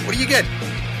podcast, what do you get?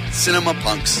 Cinema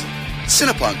Punks.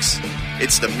 Cinepunks.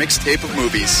 It's the mixtape of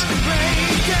movies.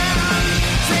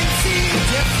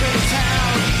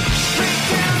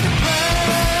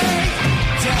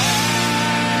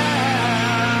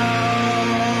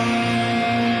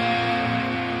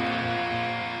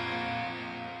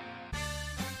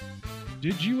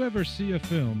 Did you ever see a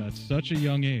film at such a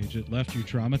young age it left you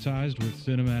traumatized with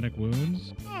cinematic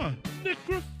wounds?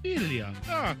 Necrophilia.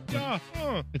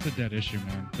 It's a dead issue,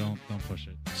 man. Don't push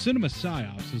it. Cinema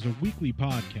Psyops is a weekly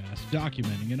podcast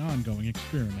documenting an ongoing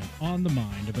experiment on the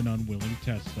mind of an unwilling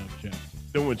test subject.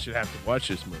 No one should have to watch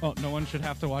this movie. Oh, no one should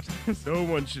have to watch this? No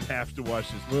one should have to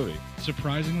watch this movie.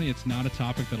 Surprisingly, it's not a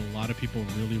topic that a lot of people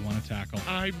really want to tackle.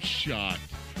 I'm shocked,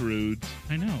 prudes.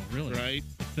 I know, really. Right?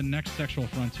 It's the next sexual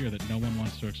frontier that no one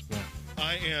wants to explore.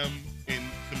 I am, in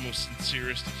the most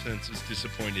sincerest of senses,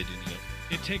 disappointed in you.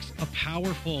 It takes a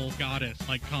powerful goddess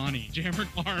like Connie, jam her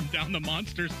arm down the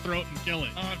monster's throat and kill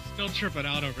it. Oh, I'm still tripping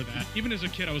out over that. Even as a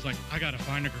kid, I was like, I gotta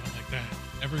find a girl like that.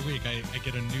 Every week, I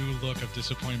get a new look of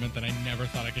disappointment that I never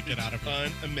thought I could get out of her.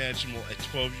 Unimaginable. At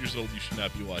 12 years old, you should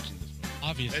not be watching this movie.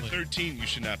 Obviously. At 13, you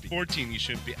should not be. 14, you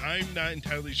shouldn't be. I'm not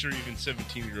entirely sure even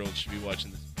 17-year-olds should be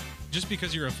watching this. Just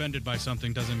because you're offended by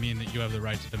something doesn't mean that you have the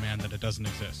right to demand that it doesn't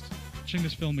exist. Watching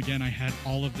this film again, I had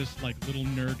all of this like little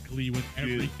nerd glee with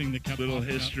everything that kept little popping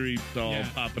history up. doll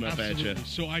popping up absolutely. at you.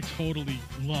 So I totally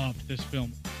loved this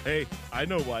film. Hey, I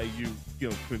know why you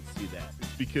couldn't see that.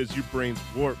 It's because your brain's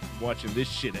warped from watching this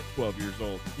shit at 12 years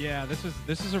old. Yeah, this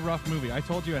is a rough movie. I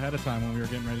told you ahead of time when we were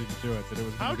getting ready to do it that it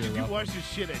was going to be a rough How could you watch one. this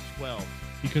shit at 12?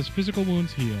 Because physical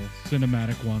wounds heal,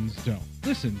 cinematic ones don't.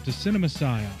 Listen to Cinema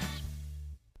Psyops.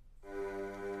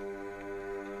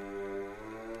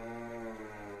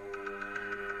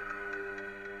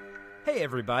 Hey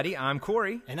everybody, I'm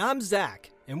Corey. And I'm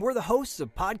Zach, and we're the hosts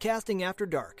of Podcasting After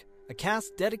Dark, a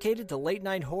cast dedicated to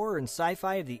late-night horror and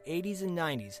sci-fi of the 80s and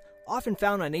 90s, often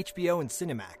found on HBO and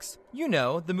Cinemax. You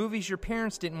know, the movies your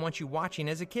parents didn't want you watching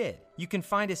as a kid. You can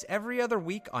find us every other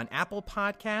week on Apple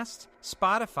Podcasts,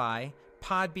 Spotify,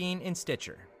 Podbean, and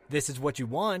Stitcher. This is what you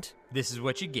want. This is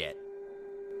what you get.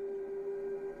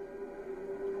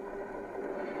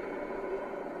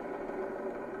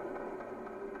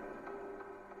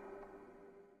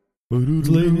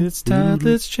 It's time,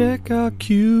 let's check our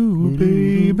cue,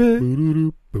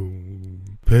 baby.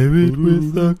 Pair it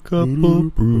with a couple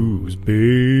brews,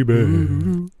 baby.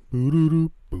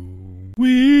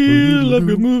 We love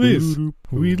good movies.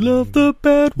 We love the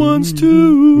bad ones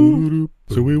too.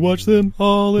 So we watch them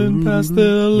all and pass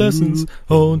their lessons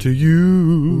on to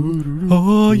you.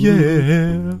 Oh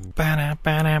yeah.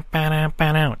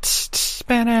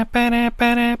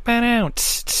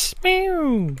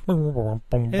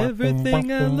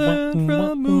 Everything I learned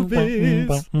from movies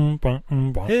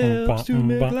helps to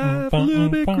make life a little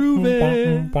bit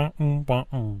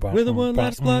groovy. Whether one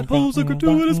likes plot holes or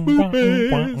gratuitous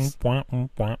movies,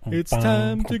 it's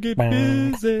time to get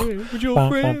busy with your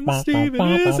friend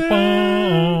Stephen Izzy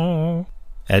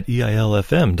at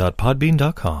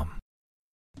eilfm.podbean.com.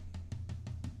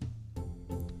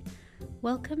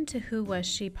 Welcome to Who Was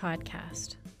She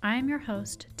podcast. I am your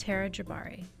host, Tara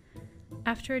Jabari.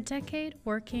 After a decade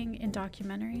working in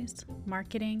documentaries,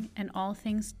 marketing, and all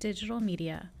things digital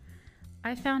media,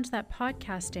 I found that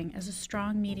podcasting is a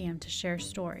strong medium to share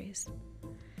stories.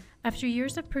 After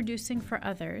years of producing for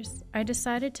others, I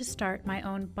decided to start my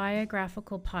own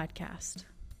biographical podcast.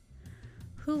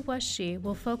 Who Was She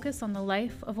will focus on the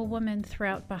life of a woman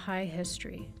throughout Baha'i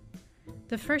history.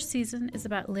 The first season is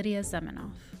about Lydia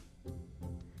Zemenoff.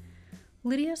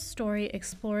 Lydia's story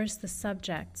explores the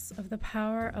subjects of the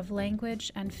power of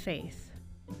language and faith.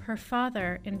 Her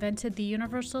father invented the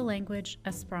universal language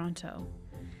Esperanto,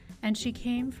 and she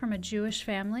came from a Jewish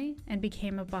family and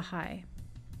became a Baha'i.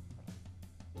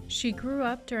 She grew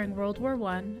up during World War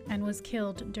I and was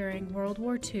killed during World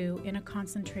War II in a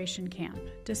concentration camp,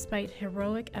 despite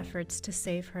heroic efforts to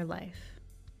save her life.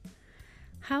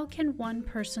 How can one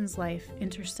person's life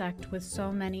intersect with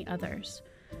so many others,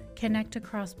 connect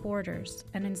across borders,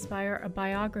 and inspire a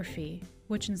biography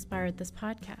which inspired this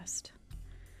podcast?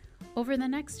 Over the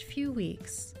next few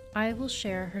weeks, I will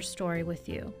share her story with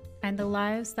you and the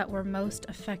lives that were most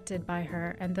affected by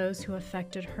her and those who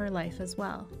affected her life as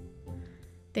well.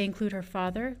 They include her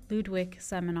father, Ludwig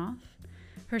Semenoff,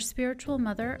 her spiritual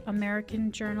mother,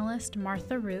 American journalist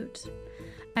Martha Root,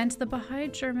 and the Baha'i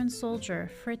German soldier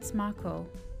Fritz Mako,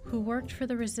 who worked for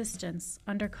the resistance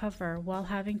undercover while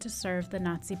having to serve the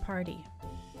Nazi Party.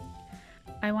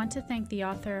 I want to thank the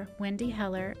author Wendy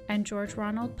Heller and George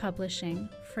Ronald Publishing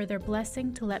for their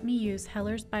blessing to let me use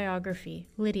Heller's biography,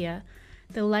 Lydia,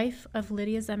 The Life of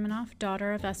Lydia Semenoff,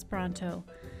 Daughter of Esperanto,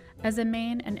 as a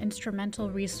main and instrumental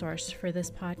resource for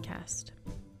this podcast.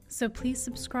 So please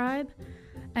subscribe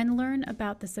and learn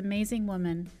about this amazing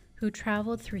woman who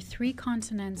traveled through 3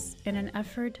 continents in an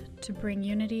effort to bring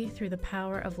unity through the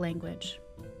power of language.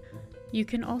 You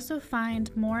can also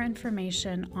find more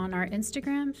information on our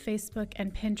Instagram, Facebook,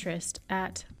 and Pinterest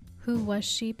at Who Was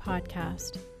She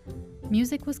Podcast.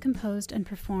 Music was composed and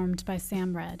performed by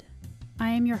Sam Red.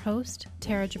 I am your host,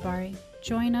 Tara Jabari.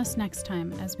 Join us next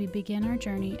time as we begin our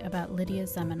journey about Lydia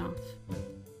Semenoff.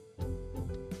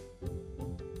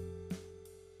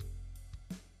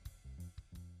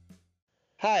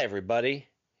 Hi, everybody.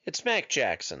 It's Mac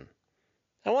Jackson.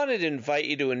 I wanted to invite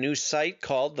you to a new site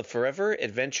called the Forever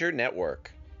Adventure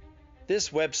Network. This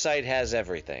website has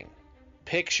everything: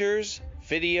 pictures,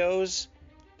 videos,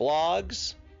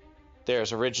 blogs.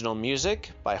 There's original music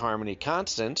by Harmony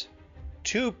Constant,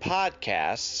 2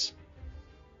 podcasts.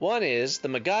 One is the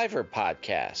MacGyver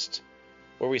Podcast,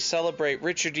 where we celebrate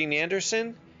Richard Dean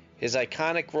Anderson, his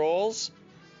iconic roles,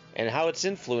 and how it's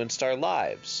influenced our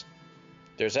lives.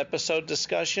 There's episode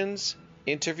discussions,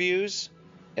 interviews,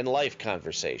 and life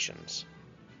conversations.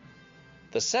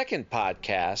 The second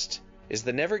podcast is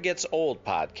the Never Gets Old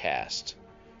Podcast,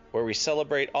 where we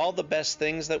celebrate all the best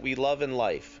things that we love in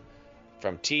life,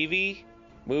 from TV,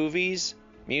 movies,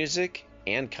 music,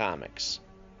 and comics.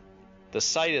 The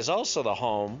site is also the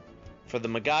home for the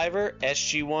MacGyver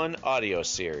SG-1 audio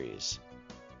series,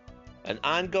 an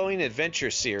ongoing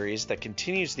adventure series that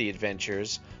continues the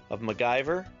adventures of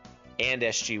MacGyver and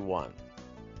SG-1.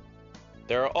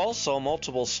 There are also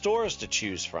multiple stores to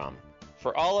choose from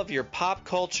for all of your pop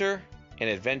culture and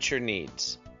adventure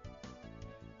needs.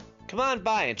 Come on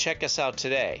by and check us out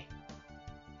today.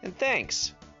 And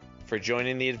thanks for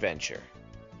joining the adventure.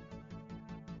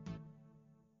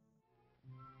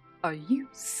 Are you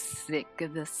sick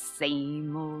of the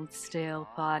same old stale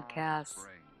podcasts?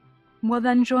 Well,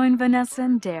 then join Vanessa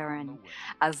and Darren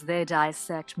as they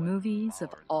dissect movies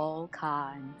of all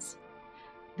kinds.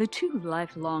 The 2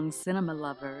 lifelong cinema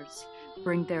lovers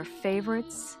bring their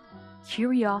favorites,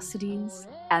 curiosities,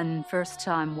 and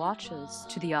first-time watches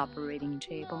to the operating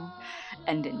table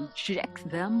and inject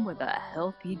them with a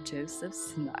healthy dose of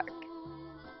snark.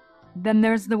 Then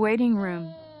there's the waiting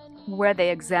room, where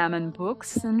they examine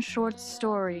books and short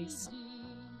stories.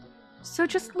 So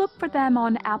just look for them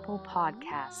on Apple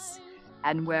Podcasts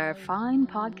and where fine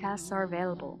podcasts are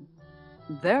available.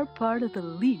 They're part of the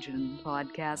Legion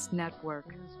Podcast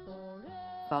Network.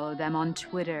 Follow them on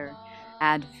Twitter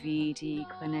at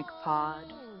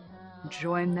VDClinicPod.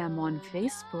 Join them on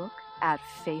Facebook at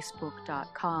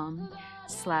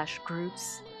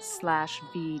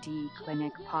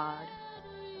facebook.com/groups/VDClinicPod.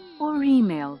 Or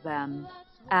email them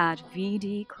at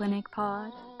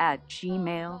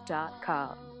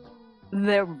vdclinicpod@gmail.com.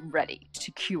 They're ready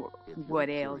to cure what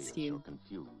ails you.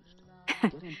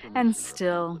 And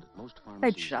still, they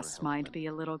just might be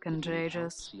a little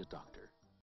contagious.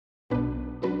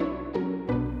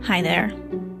 Hi there.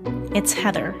 It's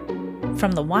Heather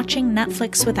from the Watching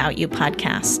Netflix Without You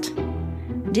podcast.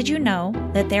 Did you know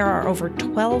that there are over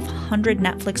 1,200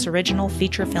 Netflix original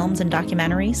feature films and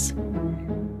documentaries?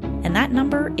 And that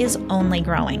number is only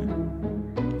growing.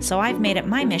 So I've made it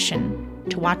my mission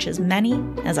to watch as many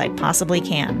as I possibly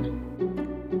can.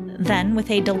 Then, with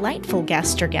a delightful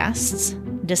guest or guests,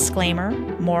 disclaimer,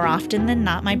 more often than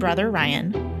not my brother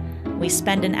Ryan, we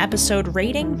spend an episode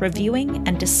rating, reviewing,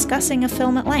 and discussing a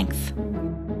film at length.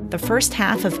 The first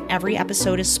half of every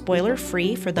episode is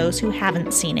spoiler-free for those who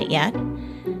haven't seen it yet,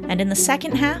 and in the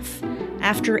second half,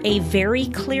 after a very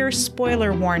clear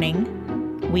spoiler warning,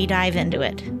 we dive into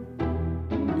it.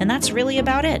 And that's really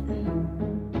about it.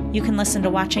 You can listen to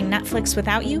Watching Netflix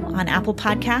Without You on Apple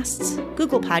Podcasts,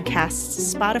 Google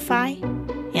Podcasts, Spotify,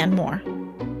 and more.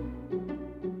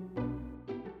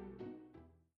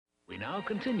 We now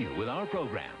continue with our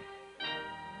program.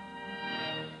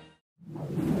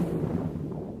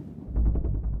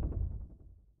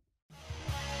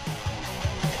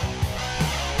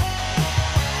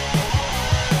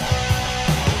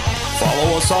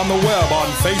 Follow us on the web on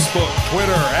Facebook,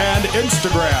 Twitter, and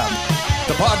Instagram.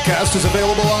 The podcast is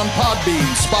available on Podbean,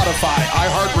 Spotify,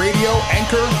 iHeartRadio,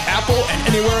 Anchor, Apple, and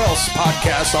anywhere else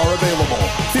podcasts are available.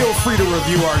 Feel free to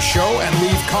review our show and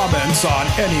leave comments on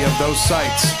any of those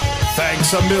sites.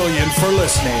 Thanks a million for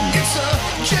listening. It's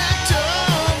a jacked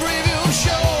up review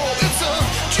show.